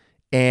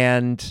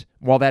 And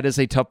while that is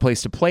a tough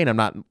place to play, and I'm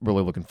not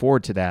really looking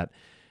forward to that,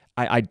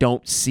 I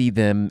don't see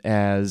them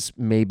as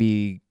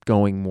maybe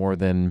going more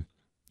than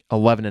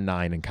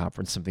 11-9 in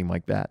conference, something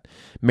like that.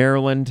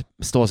 Maryland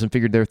still hasn't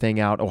figured their thing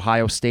out.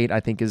 Ohio State,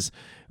 I think, is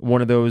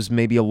one of those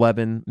maybe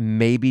 11,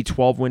 maybe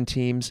 12-win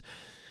teams.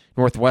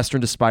 Northwestern,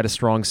 despite a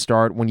strong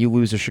start, when you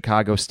lose to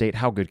Chicago State,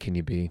 how good can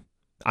you be?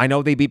 I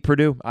know they beat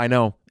Purdue. I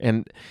know.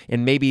 And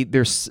maybe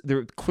they're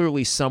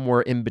clearly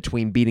somewhere in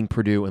between beating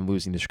Purdue and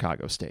losing to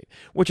Chicago State,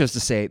 which is to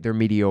say they're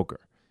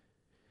mediocre.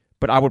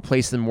 But I would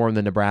place them more in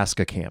the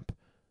Nebraska camp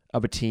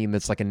of a team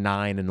that's like a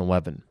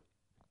 9-11.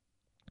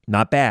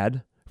 Not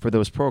bad for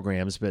those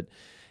programs, but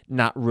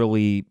not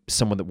really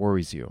someone that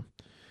worries you.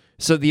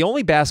 So the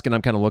only basket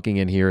I'm kind of looking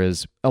in here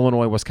is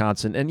Illinois,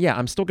 Wisconsin. And yeah,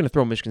 I'm still going to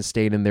throw Michigan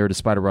State in there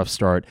despite a rough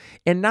start.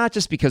 And not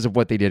just because of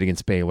what they did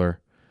against Baylor,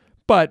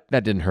 but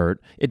that didn't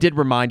hurt. It did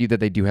remind you that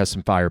they do have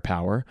some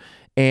firepower.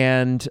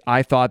 And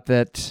I thought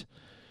that,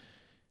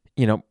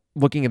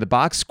 looking at the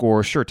box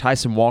score, sure,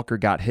 Tyson Walker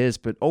got his,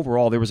 but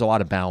overall there was a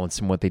lot of balance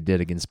in what they did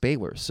against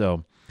Baylor.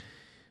 So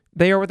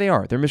they are what they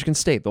are. They're Michigan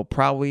State. They'll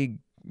probably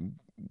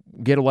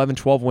get 11,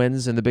 12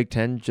 wins in the Big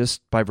Ten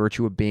just by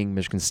virtue of being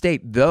Michigan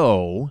State.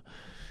 Though,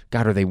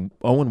 God, are they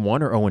 0-1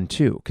 or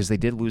 0-2? Because they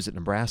did lose at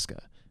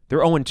Nebraska. They're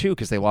 0-2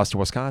 because they lost to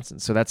Wisconsin.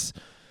 So that's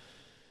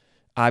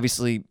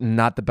obviously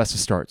not the best of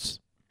starts.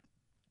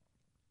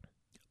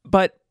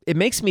 But it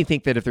makes me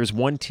think that if there's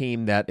one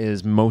team that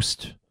is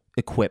most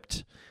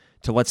equipped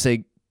to, let's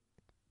say,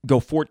 go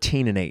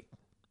 14-8,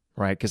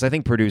 right? Because I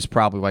think Purdue's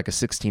probably like a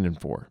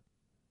 16-4.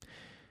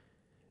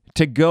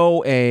 To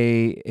go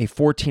a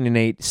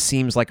 14-8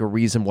 seems like a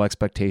reasonable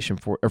expectation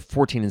for, or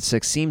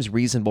 14-6 seems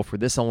reasonable for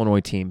this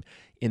Illinois team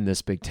in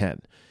this Big Ten.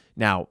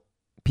 Now,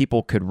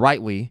 people could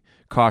rightly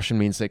caution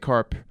me and say,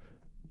 Carp,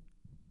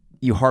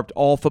 you harped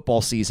all football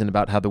season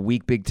about how the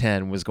weak Big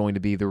Ten was going to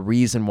be the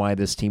reason why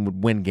this team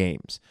would win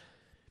games.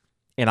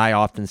 And I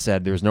often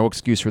said there's no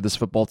excuse for this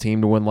football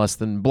team to win less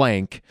than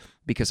blank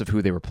because of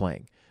who they were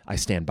playing. I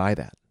stand by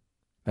that.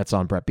 That's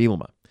on Brett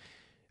Bielema.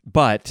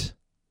 But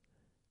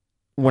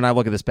when I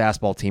look at this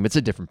basketball team, it's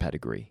a different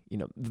pedigree.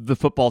 The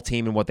football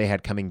team and what they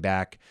had coming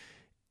back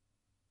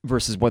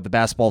versus what the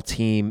basketball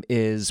team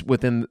is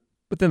within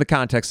the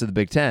context of the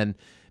Big Ten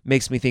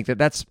makes me think that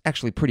that's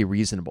actually pretty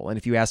reasonable. And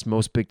if you ask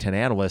most Big Ten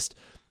analysts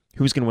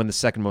who's going to win the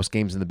second most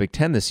games in the Big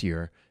Ten this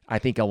year, I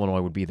think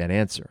Illinois would be that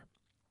answer.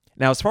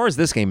 Now, as far as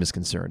this game is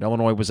concerned,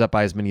 Illinois was up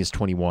by as many as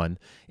 21,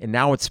 and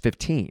now it's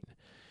 15.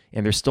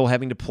 And they're still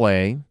having to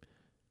play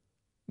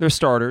their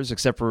starters,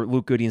 except for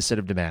Luke Goody instead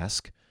of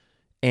Damask,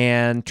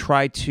 and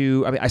try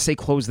to, I say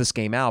close this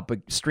game out, but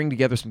string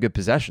together some good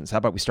possessions. How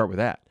about we start with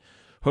that?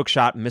 Hook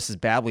shot misses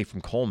badly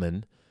from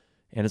Coleman,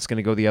 and it's going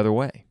to go the other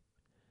way.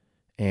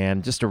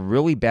 And just a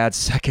really bad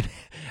second.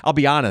 I'll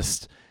be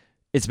honest,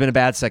 it's been a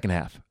bad second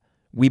half.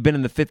 We've been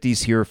in the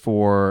 50s here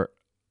for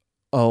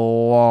a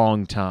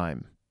long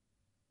time.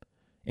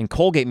 And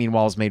Colgate,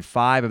 meanwhile, has made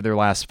 5 of their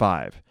last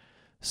 5.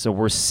 So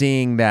we're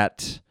seeing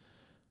that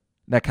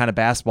kind of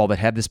basketball that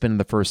had this been in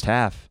the first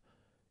half,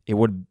 it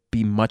would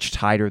be much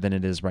tighter than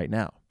it is right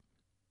now.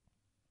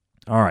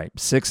 All right,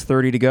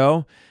 6:30 to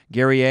go.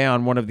 Guerrier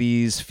on one of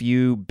these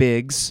few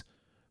bigs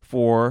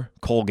for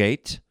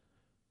Colgate.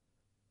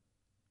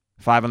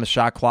 5 on the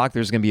shot clock.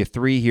 There's going to be a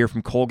 3 here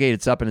from Colgate.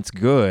 It's up and it's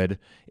good.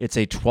 It's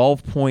a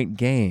 12-point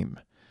game.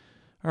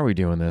 How are we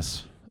doing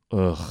this?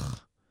 Ugh.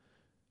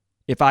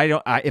 If I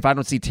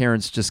don't see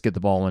Terrence just get the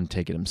ball and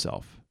take it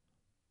himself,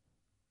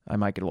 I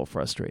might get a little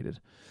frustrated.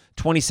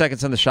 20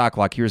 seconds on the shot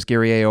clock. Here's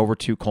Guerrier over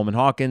to Coleman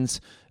Hawkins,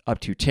 up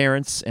to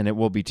Terrence, and it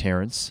will be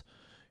Terrence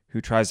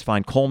who tries to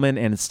find Coleman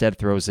and instead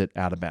throws it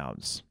out of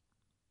bounds.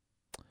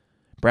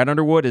 Brad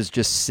Underwood is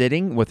just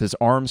sitting with his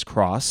arms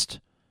crossed,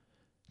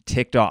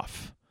 ticked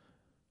off.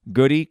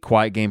 Goody,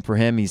 quiet game for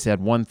him. He's had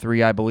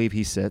 1-3, I believe.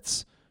 He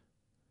sits.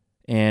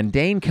 And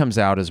Dane comes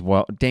out as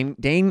well.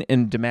 Dane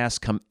and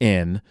Damask come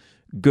in.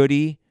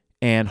 Goody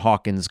and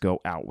Hawkins go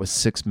out with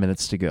 6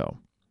 minutes to go.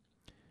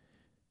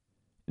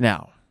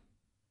 Now,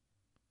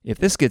 if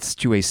this gets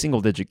to a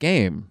single-digit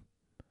game,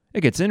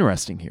 it gets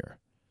interesting here.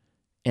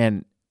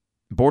 And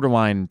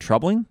borderline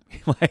troubling.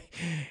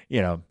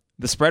 The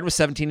spread was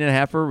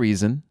 17.5 for a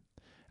reason.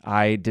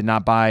 I did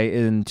not buy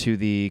into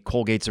the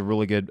Colgate's a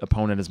really good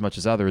opponent as much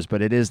as others,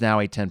 but it is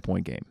now a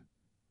 10-point game.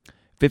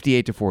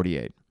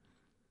 58-48.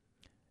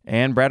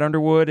 And Brad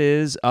Underwood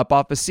is up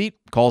off his seat,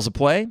 calls a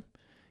play.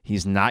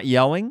 He's not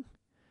yelling.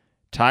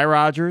 Ty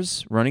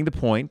Rogers running the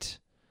point.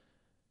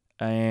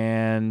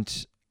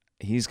 And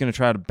he's going to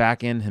try to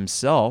back in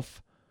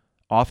himself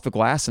off the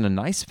glass, and a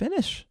nice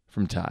finish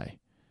from Ty.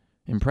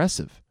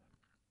 Impressive.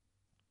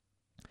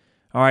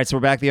 All right, so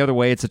we're back the other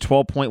way. It's a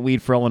 12-point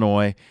lead for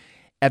Illinois.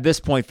 At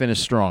this point, finish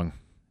strong,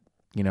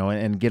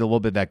 and get a little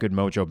bit of that good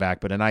mojo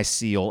back, but a nice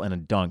seal and a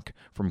dunk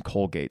from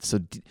Colgate.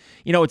 So,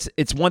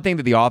 it's one thing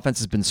that the offense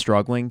has been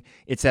struggling.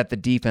 It's that the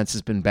defense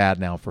has been bad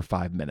now for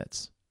 5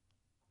 minutes.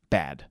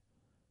 Bad.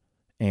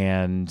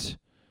 And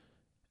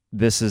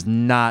this is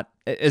not,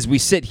 as we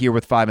sit here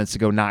with 5 minutes to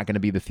go, not going to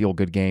be the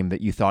feel-good game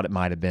that you thought it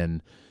might have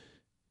been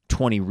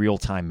 20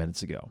 real-time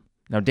minutes ago.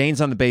 Now,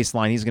 Dane's on the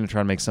baseline. He's going to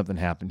try to make something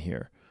happen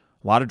here.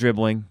 A lot of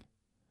dribbling.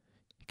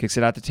 He kicks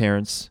it out to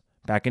Terrence.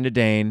 Back into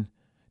Dane.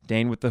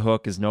 Dane with the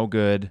hook is no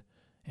good,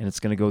 and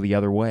it's going to go the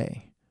other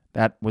way.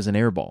 That was an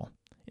air ball.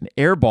 An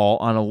air ball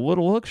on a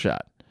little hook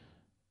shot.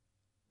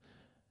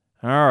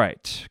 All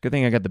right. Good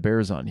thing I got the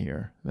Bears on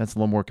here. That's a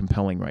little more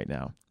compelling right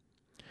now.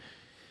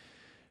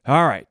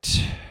 All right.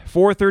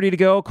 4:30 to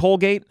go.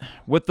 Colgate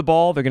with the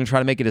ball. They're going to try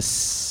to make it a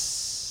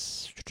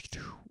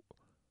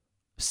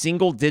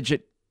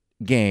single-digit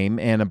game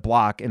and a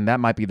block, and that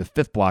might be the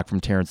 5th block from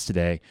Terrence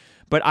today.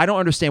 But I don't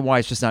understand why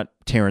it's just not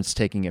Terrence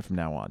taking it from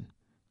now on.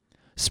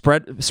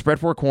 Spread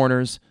 4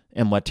 corners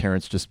and let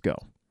Terrence just go.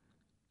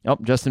 Oh,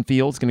 Justin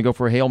Fields going to go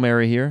for a Hail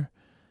Mary here.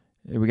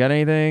 We got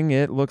anything?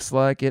 It looks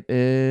like it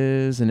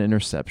is an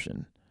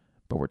interception.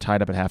 But we're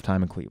tied up at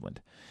halftime in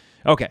Cleveland.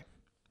 Okay.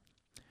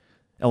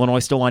 Illinois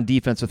still on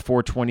defense with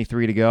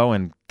 4:23 to go,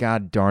 and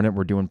God darn it,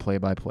 we're doing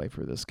play-by-play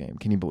for this game.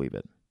 Can you believe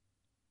it?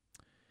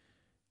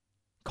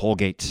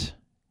 Colgate.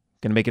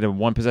 Going to make it a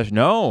one possession.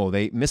 No,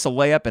 they miss a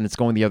layup, and it's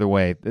going the other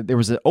way. There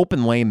was an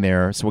open lane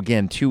there, so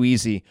again, too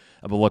easy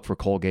of a look for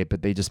Colgate,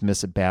 but they just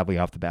miss it badly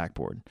off the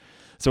backboard.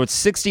 So it's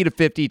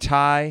 60-50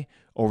 tie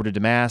over to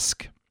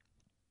Damask.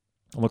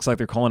 It looks like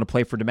they're calling a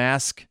play for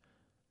Damask,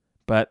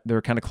 but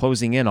they're kind of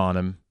closing in on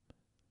him.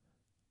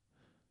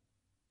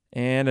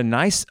 And a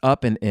nice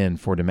up and in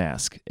for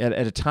Damask at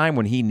a time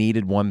when he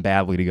needed one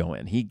badly to go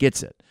in. He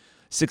gets it.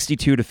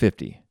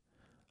 62-50. A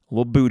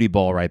little booty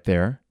ball right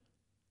there.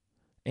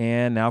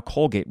 And now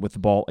Colgate with the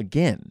ball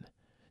again.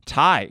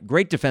 Ty,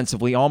 great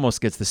defensively,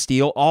 almost gets the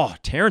steal. Oh,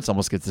 Terrence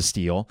almost gets the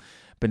steal.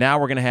 But now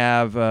we're going to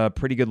have a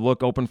pretty good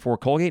look open for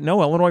Colgate. No,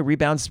 Illinois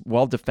rebounds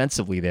well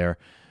defensively there.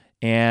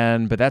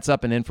 But that's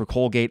up and in for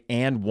Colgate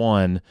and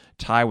one.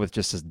 Ty with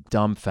just a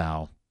dumb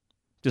foul.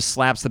 Just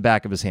slaps the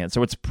back of his hand.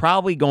 So it's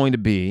probably going to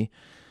be,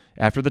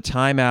 after the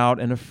timeout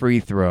and a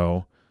free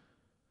throw,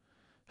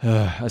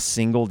 a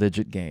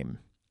single-digit game.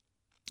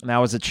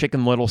 Now, is it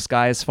Chicken Little,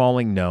 sky is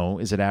falling? No.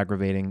 Is it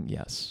aggravating?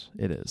 Yes,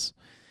 it is.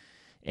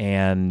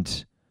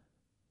 And,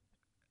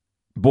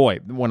 boy,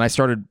 when I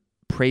started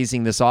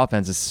praising this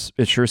offense,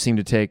 it sure seemed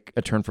to take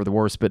a turn for the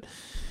worse. But,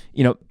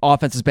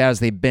 offense as bad as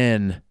they've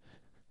been,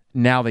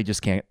 now they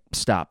just can't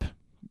stop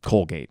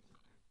Colgate.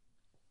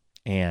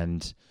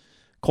 And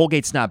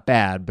Colgate's not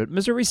bad, but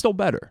Missouri's still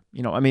better.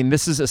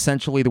 This is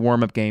essentially the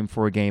warm-up game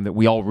for a game that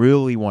we all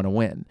really want to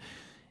win.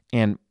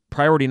 And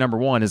priority number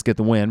 1 is get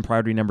the win.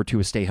 Priority number 2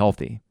 is stay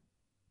healthy.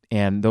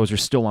 And those are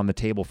still on the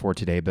table for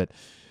today. But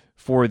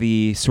for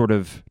the sort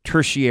of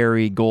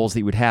tertiary goals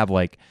that you would have,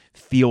 like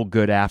feel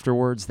good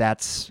afterwards,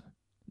 that's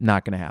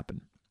not going to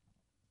happen.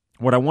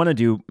 What I want to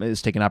do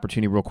is take an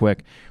opportunity real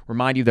quick,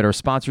 remind you that our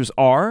sponsors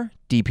are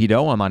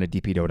DPDO, online at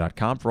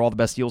dpdo.com. For all the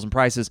best deals and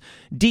prices,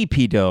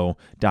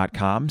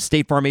 dpdo.com.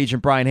 State Farm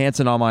agent Brian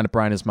Hansen, online at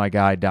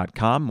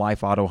brianismyguy.com.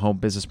 Life, auto, home,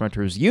 business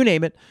renters, you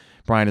name it.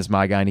 Brian is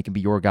my guy, and he can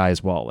be your guy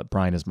as well at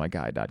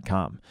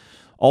brianismyguy.com.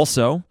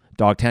 Also,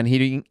 Dogtown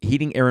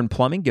Heating, Air, and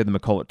Plumbing. Give them a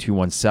call at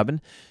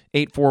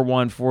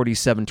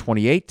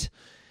 217-841-4728.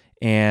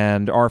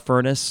 And our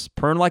furnace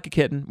purring like a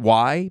kitten.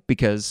 Why?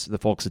 Because the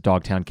folks at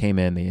Dogtown came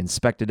in, they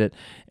inspected it,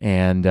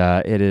 and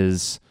it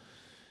is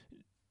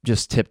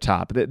just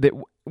tip-top.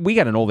 We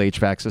got an old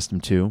HVAC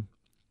system, too,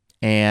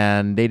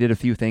 and they did a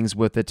few things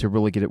with it to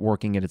really get it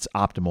working at its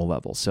optimal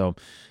level. So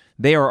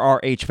they are our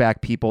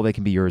HVAC people. They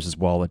can be yours as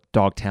well at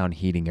Dogtown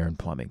Heating, Air, and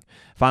Plumbing.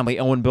 Finally,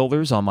 Owen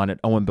Builders, online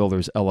at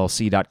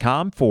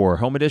owenbuildersllc.com for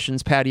home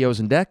additions, patios,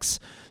 and decks.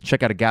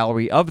 Check out a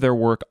gallery of their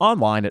work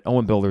online at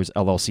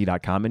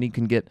owenbuildersllc.com, and you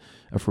can get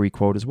a free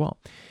quote as well.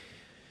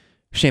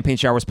 Champagne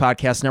Showers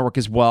Podcast Network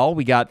as well.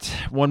 We got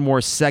one more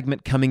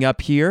segment coming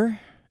up here,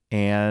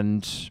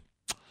 and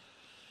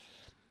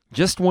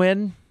Just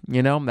win.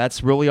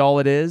 That's really all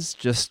it is.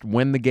 Just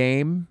win the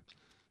game.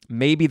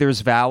 Maybe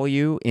there's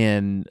value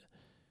in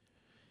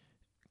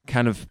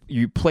kind of,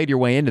 you played your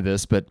way into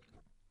this, but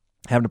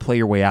having to play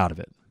your way out of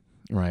it,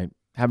 right?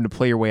 Having to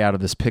play your way out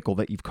of this pickle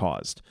that you've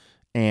caused.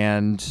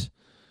 And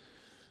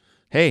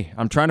hey,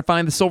 I'm trying to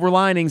find the silver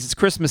linings. It's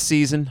Christmas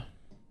season.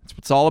 That's what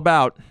it's all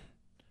about.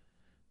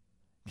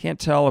 Can't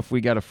tell if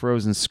we got a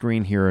frozen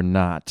screen here or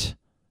not.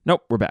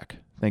 Nope, we're back.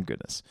 Thank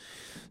goodness.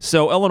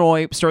 So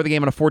Illinois started the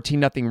game on a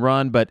 14-0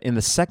 run, but in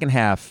the second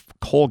half,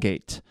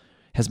 Colgate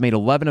has made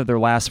 11 of their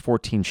last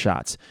 14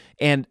 shots.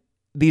 And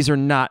these are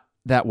not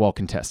that well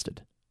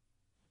contested.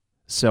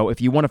 So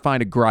if you want to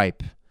find a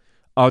gripe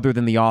other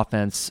than the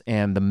offense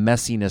and the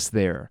messiness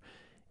there,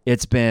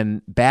 it's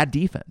been bad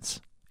defense.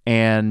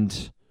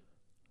 And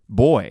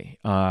boy,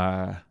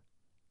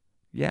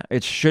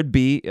 it should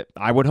be,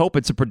 I would hope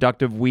it's a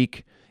productive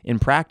week in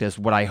practice.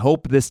 What I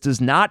hope this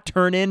does not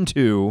turn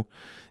into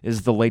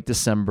is the late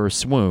December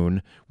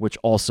swoon, which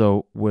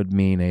also would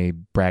mean a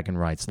Braggin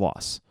Rights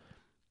loss.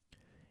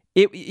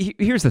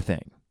 Here's the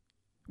thing.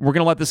 We're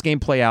going to let this game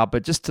play out,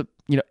 but just to,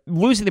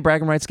 losing the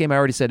Braggin Rights game, I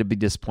already said it'd be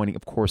disappointing.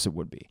 Of course it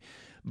would be.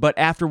 But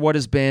after what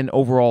has been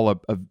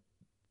overall a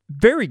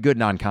very good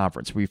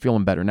non-conference, where you're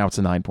feeling better, now it's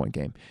a 9-point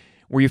game,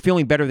 where you're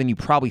feeling better than you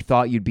probably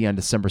thought you'd be on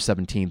December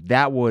 17th,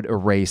 that would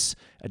erase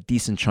a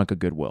decent chunk of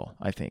goodwill,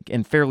 I think.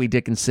 And Fairleigh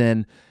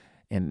Dickinson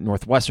and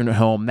Northwestern at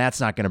home, that's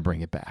not going to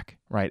bring it back,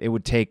 right? It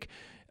would take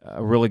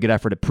a really good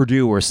effort at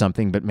Purdue or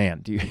something, but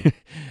man,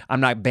 I'm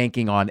not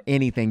banking on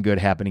anything good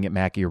happening at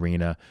Mackey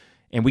Arena.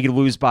 And we could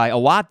lose by a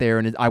lot there,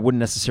 and I wouldn't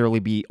necessarily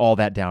be all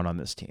that down on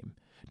this team.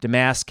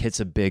 Damask hits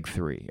a big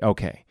 3.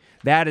 Okay,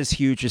 that is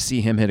huge to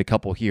see him hit a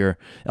couple here.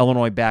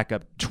 Illinois back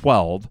up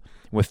 12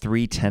 with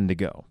 3:10 to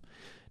go.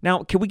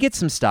 Now, can we get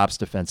some stops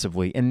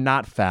defensively and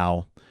not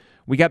foul?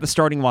 We got the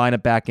starting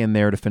lineup back in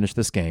there to finish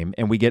this game,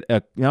 and we get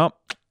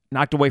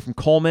knocked away from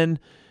Coleman,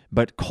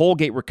 but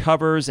Colgate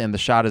recovers, and the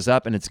shot is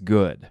up, and it's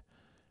good.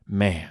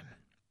 Man,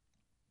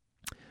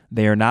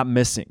 they are not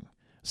missing.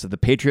 So the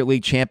Patriot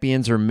League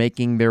champions are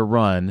making their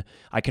run.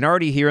 I can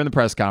already hear in the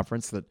press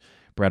conference that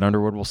Brett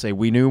Underwood will say,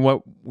 we knew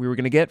what we were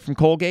going to get from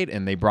Colgate,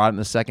 and they brought it in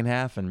the second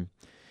half. And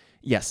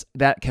yes,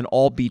 that can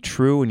all be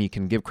true, and you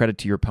can give credit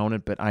to your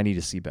opponent, but I need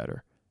to see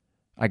better.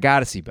 I got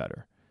to see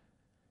better.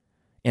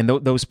 And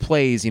those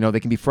plays, they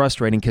can be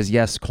frustrating because,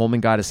 yes, Coleman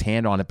got his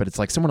hand on it, but it's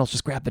like someone else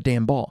just grabbed the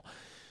damn ball.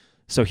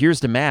 So here's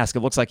Damask. It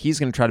looks like he's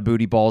going to try to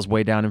booty balls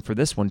way down in for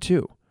this one,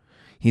 too.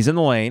 He's in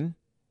the lane.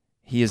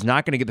 He is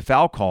not going to get the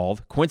foul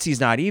called. Quincy's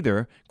not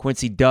either.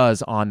 Quincy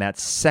does on that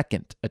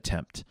second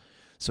attempt.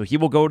 So he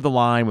will go to the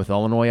line with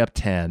Illinois up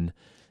 10,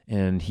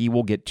 and he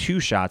will get 2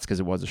 shots because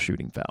it was a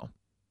shooting foul.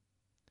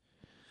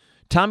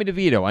 Tommy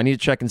DeVito, I need to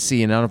check and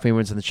see, and I don't know if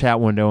anyone's in the chat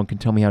window and can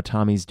tell me how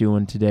Tommy's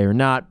doing today or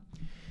not.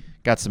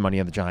 Got some money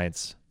on the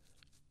Giants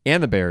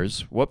and the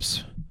Bears.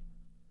 Whoops.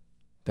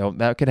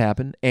 That could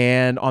happen.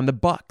 And on the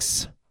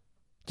Bucks,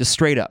 just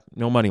straight up.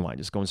 No money line,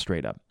 just going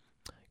straight up.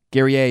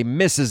 Guerrier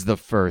misses the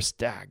first.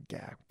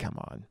 Come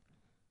on.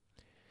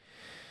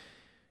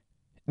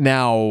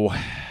 Now,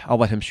 I'll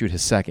let him shoot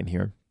his second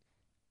here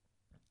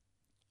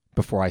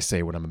before I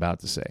say what I'm about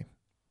to say.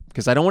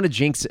 Because I don't want to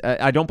jinx.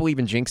 I don't believe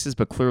in jinxes,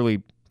 but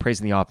clearly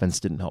praising the offense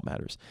didn't help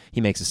matters. He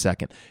makes a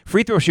second.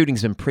 Free throw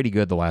shooting's been pretty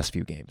good the last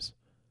few games.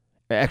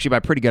 Actually, by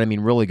pretty good, I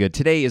mean really good.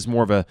 Today is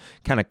more of a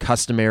kind of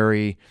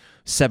customary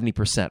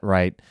 70%,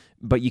 right?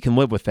 But you can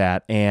live with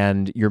that,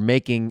 and you're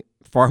making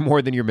far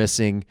more than you're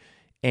missing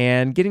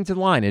and getting to the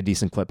line at a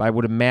decent clip. I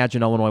would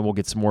imagine Illinois will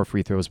get some more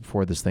free throws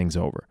before this thing's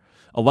over.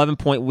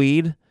 11-point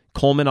lead.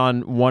 Coleman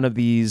on one of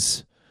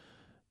these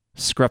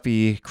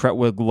scruffy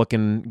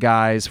Cretwig-looking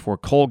guys for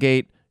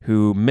Colgate,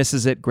 who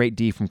misses it. Great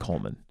D from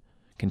Coleman.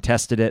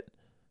 Contested it,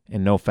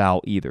 and no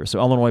foul either. So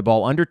Illinois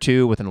ball under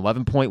 2 with an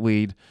 11-point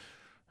lead.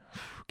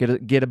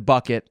 Get a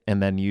bucket,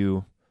 and then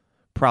you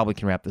probably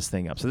can wrap this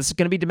thing up. So this is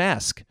going to be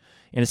Damask.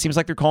 And it seems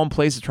like they're calling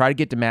plays to try to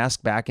get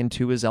Damask back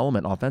into his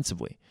element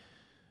offensively.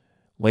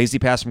 Lazy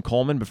pass from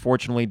Coleman, but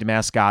fortunately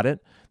Damask got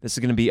it. This is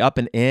going to be up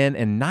and in,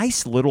 and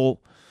nice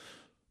little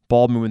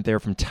ball movement there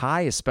from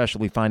Ty,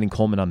 especially finding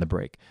Coleman on the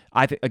break.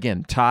 I think,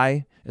 again,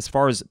 Ty, as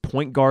far as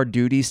point guard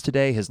duties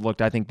today, has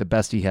looked, I think, the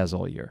best he has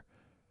all year.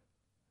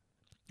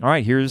 All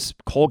right, here's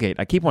Colgate.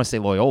 I keep wanting to say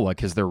Loyola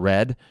because they're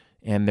red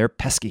and they're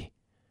pesky.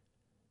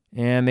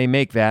 And they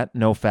make that,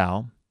 no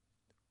foul,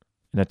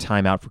 and a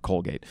timeout for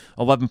Colgate.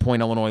 11-point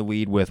Illinois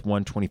lead with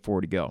 1:24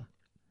 to go.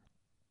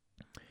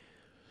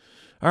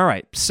 All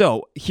right,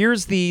 so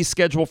here's the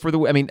schedule for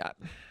the...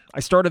 I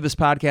started this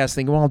podcast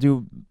thinking, well, I'll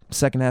do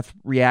second half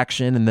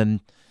reaction and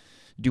then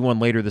do one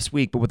later this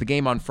week. But with the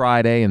game on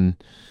Friday and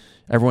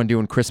everyone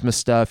doing Christmas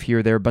stuff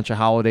here, there, a bunch of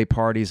holiday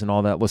parties and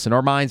all that, listen,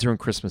 our minds are in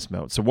Christmas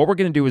mode. So what we're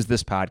going to do is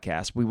this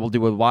podcast. We will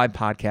do a live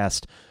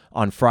podcast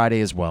on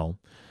Friday as well.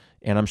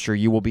 And I'm sure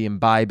you will be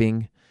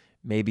imbibing.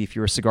 Maybe if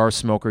you're a cigar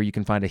smoker, you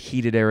can find a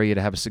heated area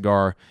to have a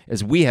cigar,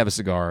 as we have a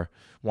cigar,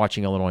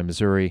 watching Illinois,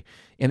 Missouri.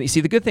 And you see,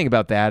 the good thing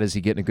about that is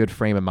you get in a good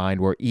frame of mind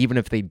where even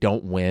if they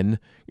don't win,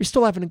 you're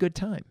still having a good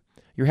time.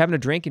 You're having a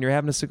drink and you're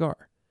having a cigar.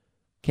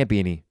 Can't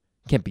be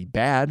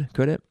bad,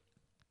 could it?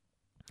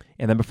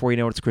 And then before you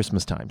know it, it's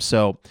Christmas time.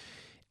 So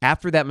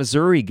after that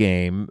Missouri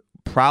game,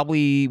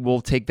 probably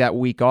we'll take that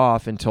week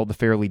off until the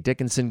Fairleigh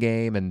Dickinson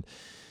game, and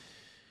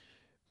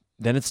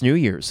then it's New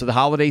Year's. So the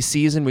holiday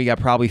season, we got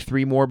probably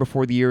 3 more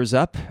before the year's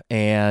up.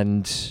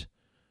 And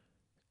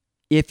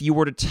if you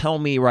were to tell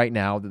me right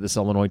now that this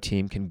Illinois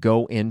team can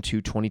go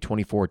into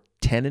 2024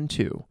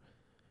 10-2,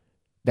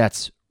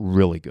 that's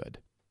really good.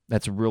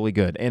 That's really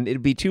good. And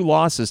it'd be 2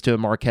 losses to a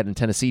Marquette and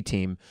Tennessee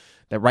team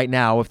that right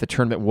now, if the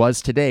tournament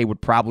was today,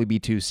 would probably be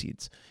 2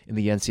 seeds in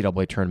the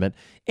NCAA tournament.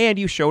 And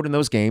you showed in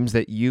those games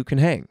that you can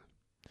hang.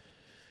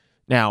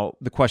 Now,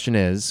 the question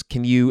is,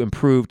 can you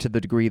improve to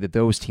the degree that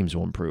those teams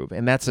will improve?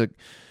 And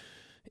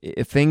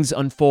if things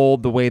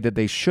unfold the way that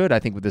they should, I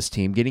think, with this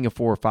team, getting a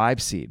 4 or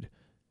 5 seed,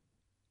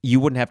 you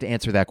wouldn't have to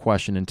answer that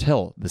question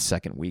until the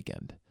second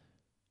weekend.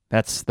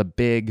 That's the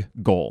big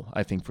goal,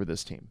 I think, for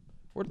this team.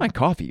 Where'd my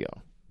coffee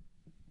go?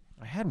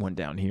 I had one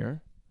down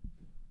here.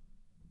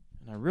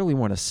 And I really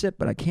want to sip,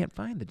 but I can't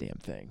find the damn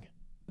thing.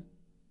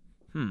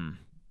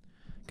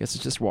 Guess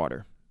it's just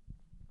water.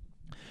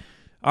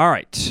 All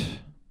right.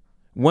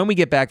 When we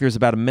get back, there's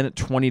about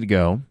 1:20 to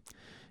go.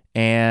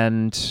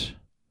 And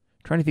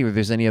I'm trying to think if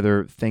there's any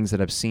other things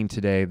that I've seen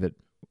today that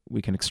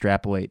we can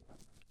extrapolate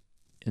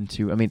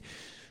into. I mean,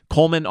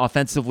 Coleman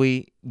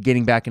offensively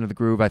getting back into the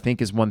groove, I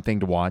think, is one thing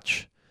to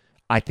watch.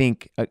 I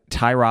think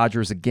Ty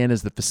Rodgers, again,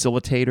 is the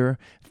facilitator,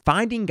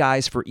 finding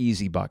guys for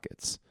easy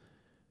buckets.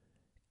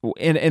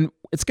 And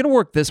it's going to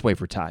work this way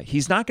for Ty.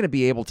 He's not going to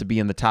be able to be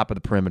in the top of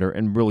the perimeter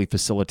and really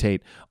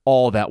facilitate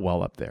all that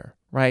well up there,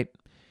 right?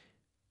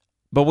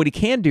 But what he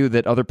can do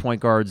that other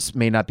point guards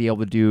may not be able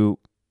to do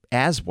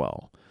as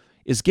well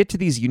is get to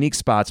these unique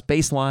spots,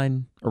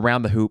 baseline,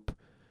 around the hoop,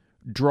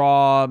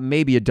 draw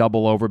maybe a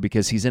double over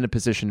because he's in a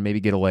position to maybe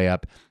get a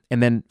layup,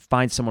 and then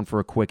find someone for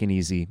a quick and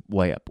easy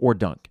layup or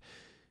dunk.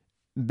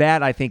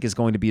 That, I think, is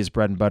going to be his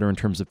bread and butter in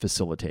terms of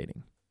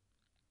facilitating.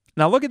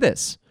 Now, look at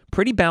this.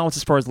 Pretty balanced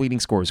as far as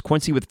leading scorers.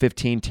 Quincy with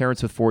 15,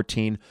 Terrence with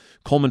 14,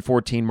 Coleman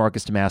 14,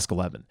 Marcus Damask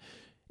 11.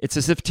 It's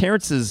as if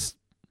Terrence has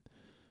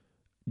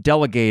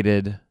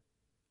delegated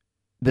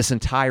this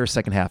entire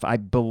second half. I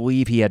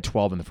believe he had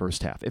 12 in the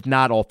first half, if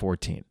not all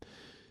 14.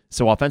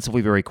 So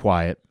offensively, very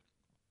quiet.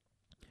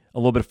 A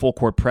little bit of full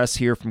court press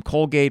here from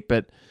Colgate,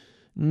 but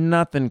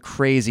nothing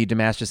crazy.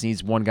 Damask just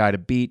needs one guy to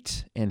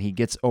beat, and he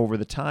gets over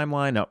the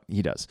timeline. No,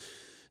 he does.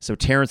 So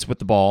Terrence with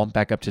the ball,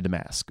 back up to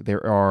Damask.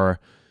 There are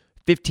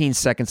 15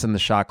 seconds on the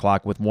shot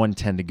clock with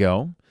 1:10 to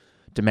go.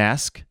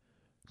 Damask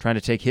trying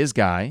to take his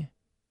guy.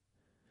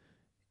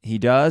 He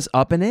does,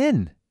 up and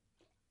in.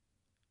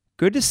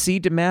 Good to see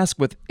Damask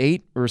with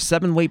 8 or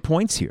 7 late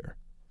points here.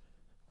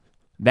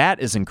 That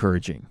is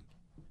encouraging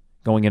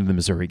going into the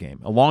Missouri game.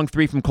 A long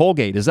 3 from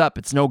Colgate is up.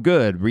 It's no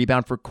good.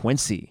 Rebound for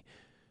Quincy.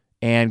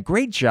 And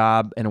great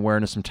job and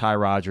awareness from Ty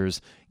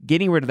Rodgers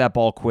getting rid of that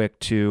ball quick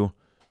to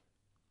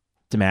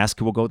Damask,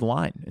 who will go to the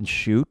line and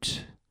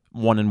shoot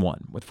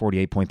 1-1 with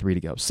 48.3 to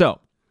go. So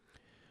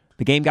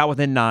the game got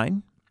within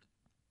 9.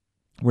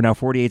 We're now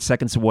 48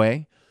 seconds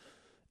away.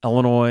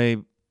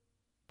 Illinois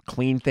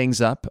cleaned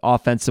things up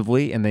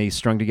offensively, and they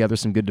strung together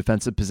some good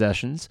defensive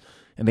possessions.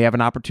 And they have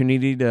an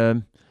opportunity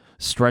to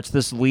stretch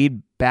this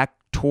lead back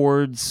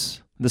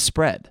towards the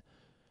spread.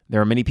 There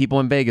are many people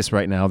in Vegas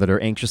right now that are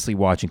anxiously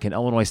watching. Can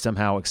Illinois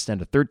somehow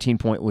extend a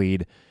 13-point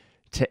lead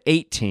to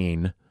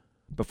 18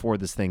 before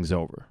this thing's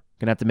over?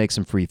 Going to have to make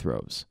some free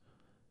throws.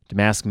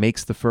 Damask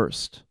makes the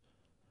first.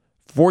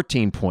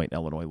 14-point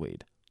Illinois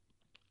lead.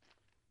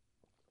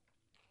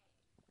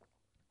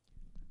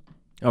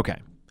 Okay.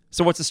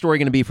 So what's the story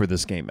going to be for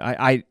this game?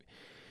 I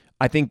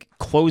think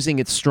closing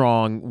it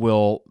strong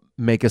will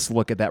make us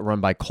look at that run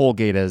by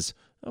Colgate as,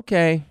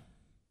 okay,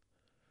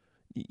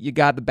 you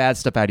got the bad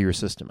stuff out of your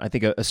system. I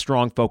think a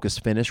strong,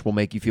 focused finish will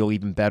make you feel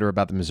even better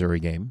about the Missouri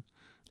game.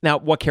 Now,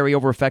 what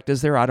carryover effect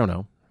is there? I don't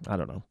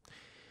know.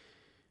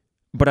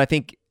 But I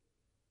think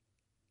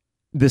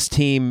this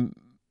team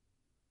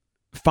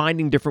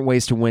finding different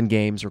ways to win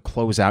games or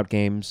close out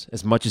games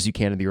as much as you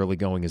can in the early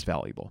going is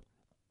valuable.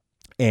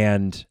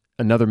 And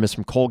another miss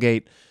from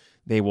Colgate.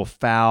 They will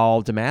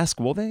foul Damask,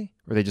 will they?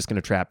 Or are they just going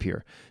to trap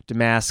here?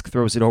 Damask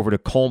throws it over to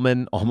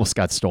Coleman, almost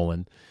got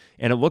stolen.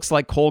 And it looks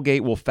like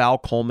Colgate will foul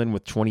Coleman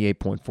with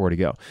 28.4 to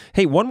go.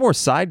 Hey, one more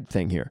side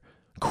thing here.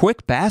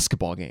 Quick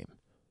basketball game.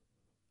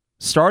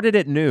 Started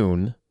at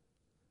noon.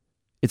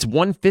 It's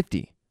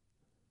 1:50.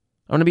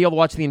 I'm going to be able to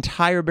watch the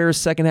entire Bears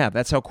second half.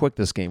 That's how quick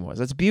this game was.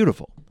 That's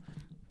beautiful.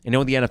 And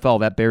in the NFL,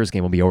 that Bears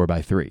game will be over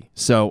by 3.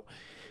 So,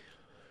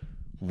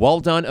 well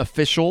done,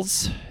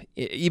 officials.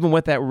 Even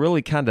with that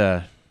really kind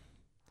of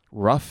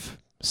rough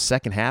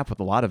second half with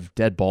a lot of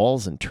dead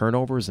balls and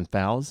turnovers and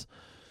fouls,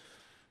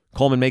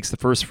 Coleman makes the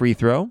first free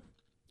throw.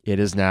 It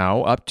is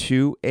now up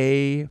to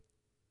a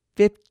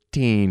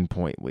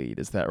 15-point lead.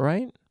 Is that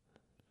right?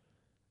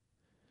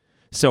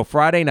 So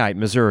Friday night,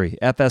 Missouri,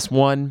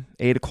 FS1,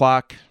 8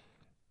 o'clock.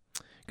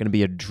 Going to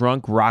be a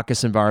drunk,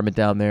 raucous environment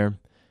down there.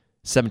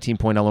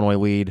 17-point Illinois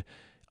lead.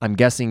 I'm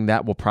guessing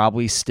that will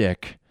probably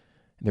stick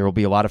There will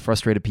be a lot of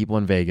frustrated people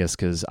in Vegas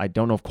because I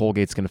don't know if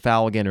Colgate's going to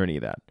foul again or any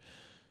of that.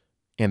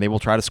 And they will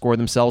try to score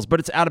themselves, but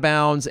it's out of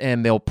bounds,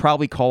 and they'll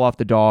probably call off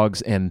the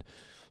dogs, and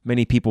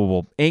many people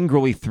will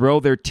angrily throw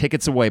their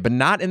tickets away, but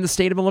not in the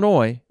state of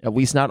Illinois, at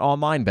least not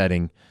online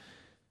betting.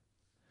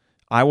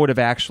 I would have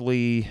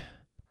actually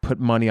put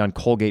money on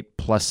Colgate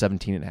plus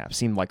 17.5.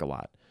 Seemed like a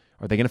lot.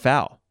 Are they going to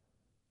foul?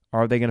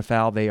 Are they going to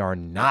foul? They are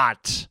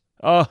not.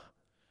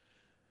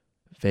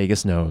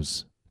 Vegas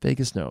knows.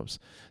 Vegas knows.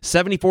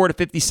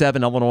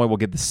 74-57, Illinois will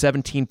get the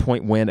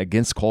 17-point win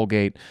against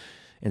Colgate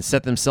and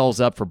set themselves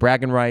up for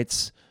bragging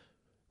rights.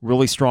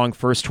 Really strong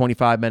first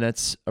 25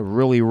 minutes, a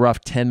really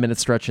rough 10-minute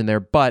stretch in there,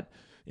 but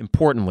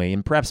importantly,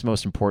 and perhaps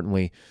most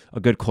importantly, a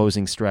good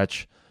closing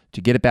stretch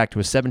to get it back to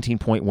a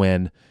 17-point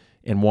win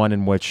and one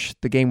in which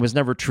the game was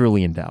never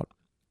truly in doubt.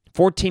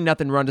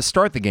 14-0 run to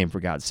start the game, for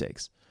God's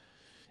sakes.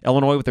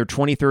 Illinois with their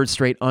 23rd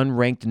straight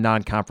unranked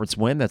non-conference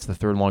win. That's the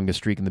third longest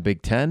streak in the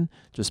Big Ten.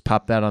 Just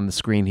pop that on the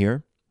screen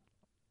here.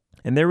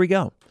 And there we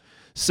go.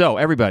 So,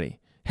 everybody,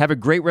 have a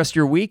great rest of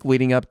your week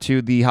leading up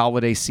to the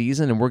holiday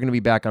season, and we're going to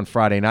be back on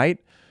Friday night.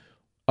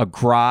 A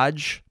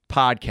garage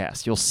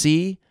podcast. You'll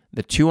see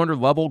the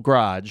 200-level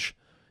garage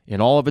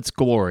in all of its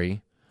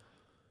glory.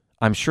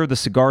 I'm sure the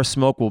cigar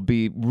smoke will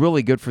be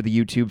really good for the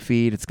YouTube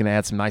feed. It's going to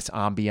add some nice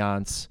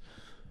ambiance,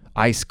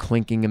 ice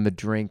clinking in the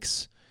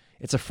drinks.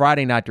 It's a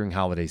Friday night during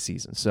holiday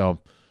season, so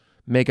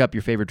make up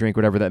your favorite drink,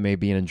 whatever that may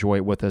be, and enjoy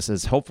it with us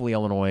as hopefully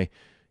Illinois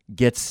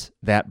gets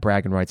that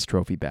Braggin Rights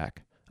trophy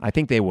back. I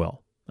think they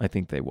will.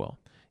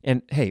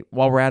 And hey,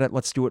 while we're at it,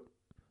 let's do it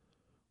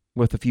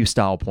with a few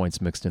style points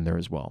mixed in there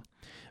as well.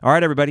 All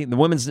right, everybody. The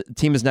women's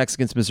team is next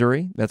against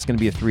Missouri. That's going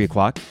to be at 3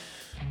 o'clock.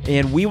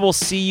 And we will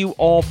see you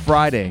all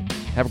Friday.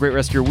 Have a great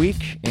rest of your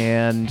week,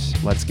 and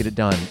let's get it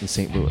done in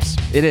St. Louis.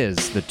 It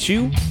is the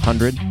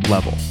 200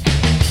 level.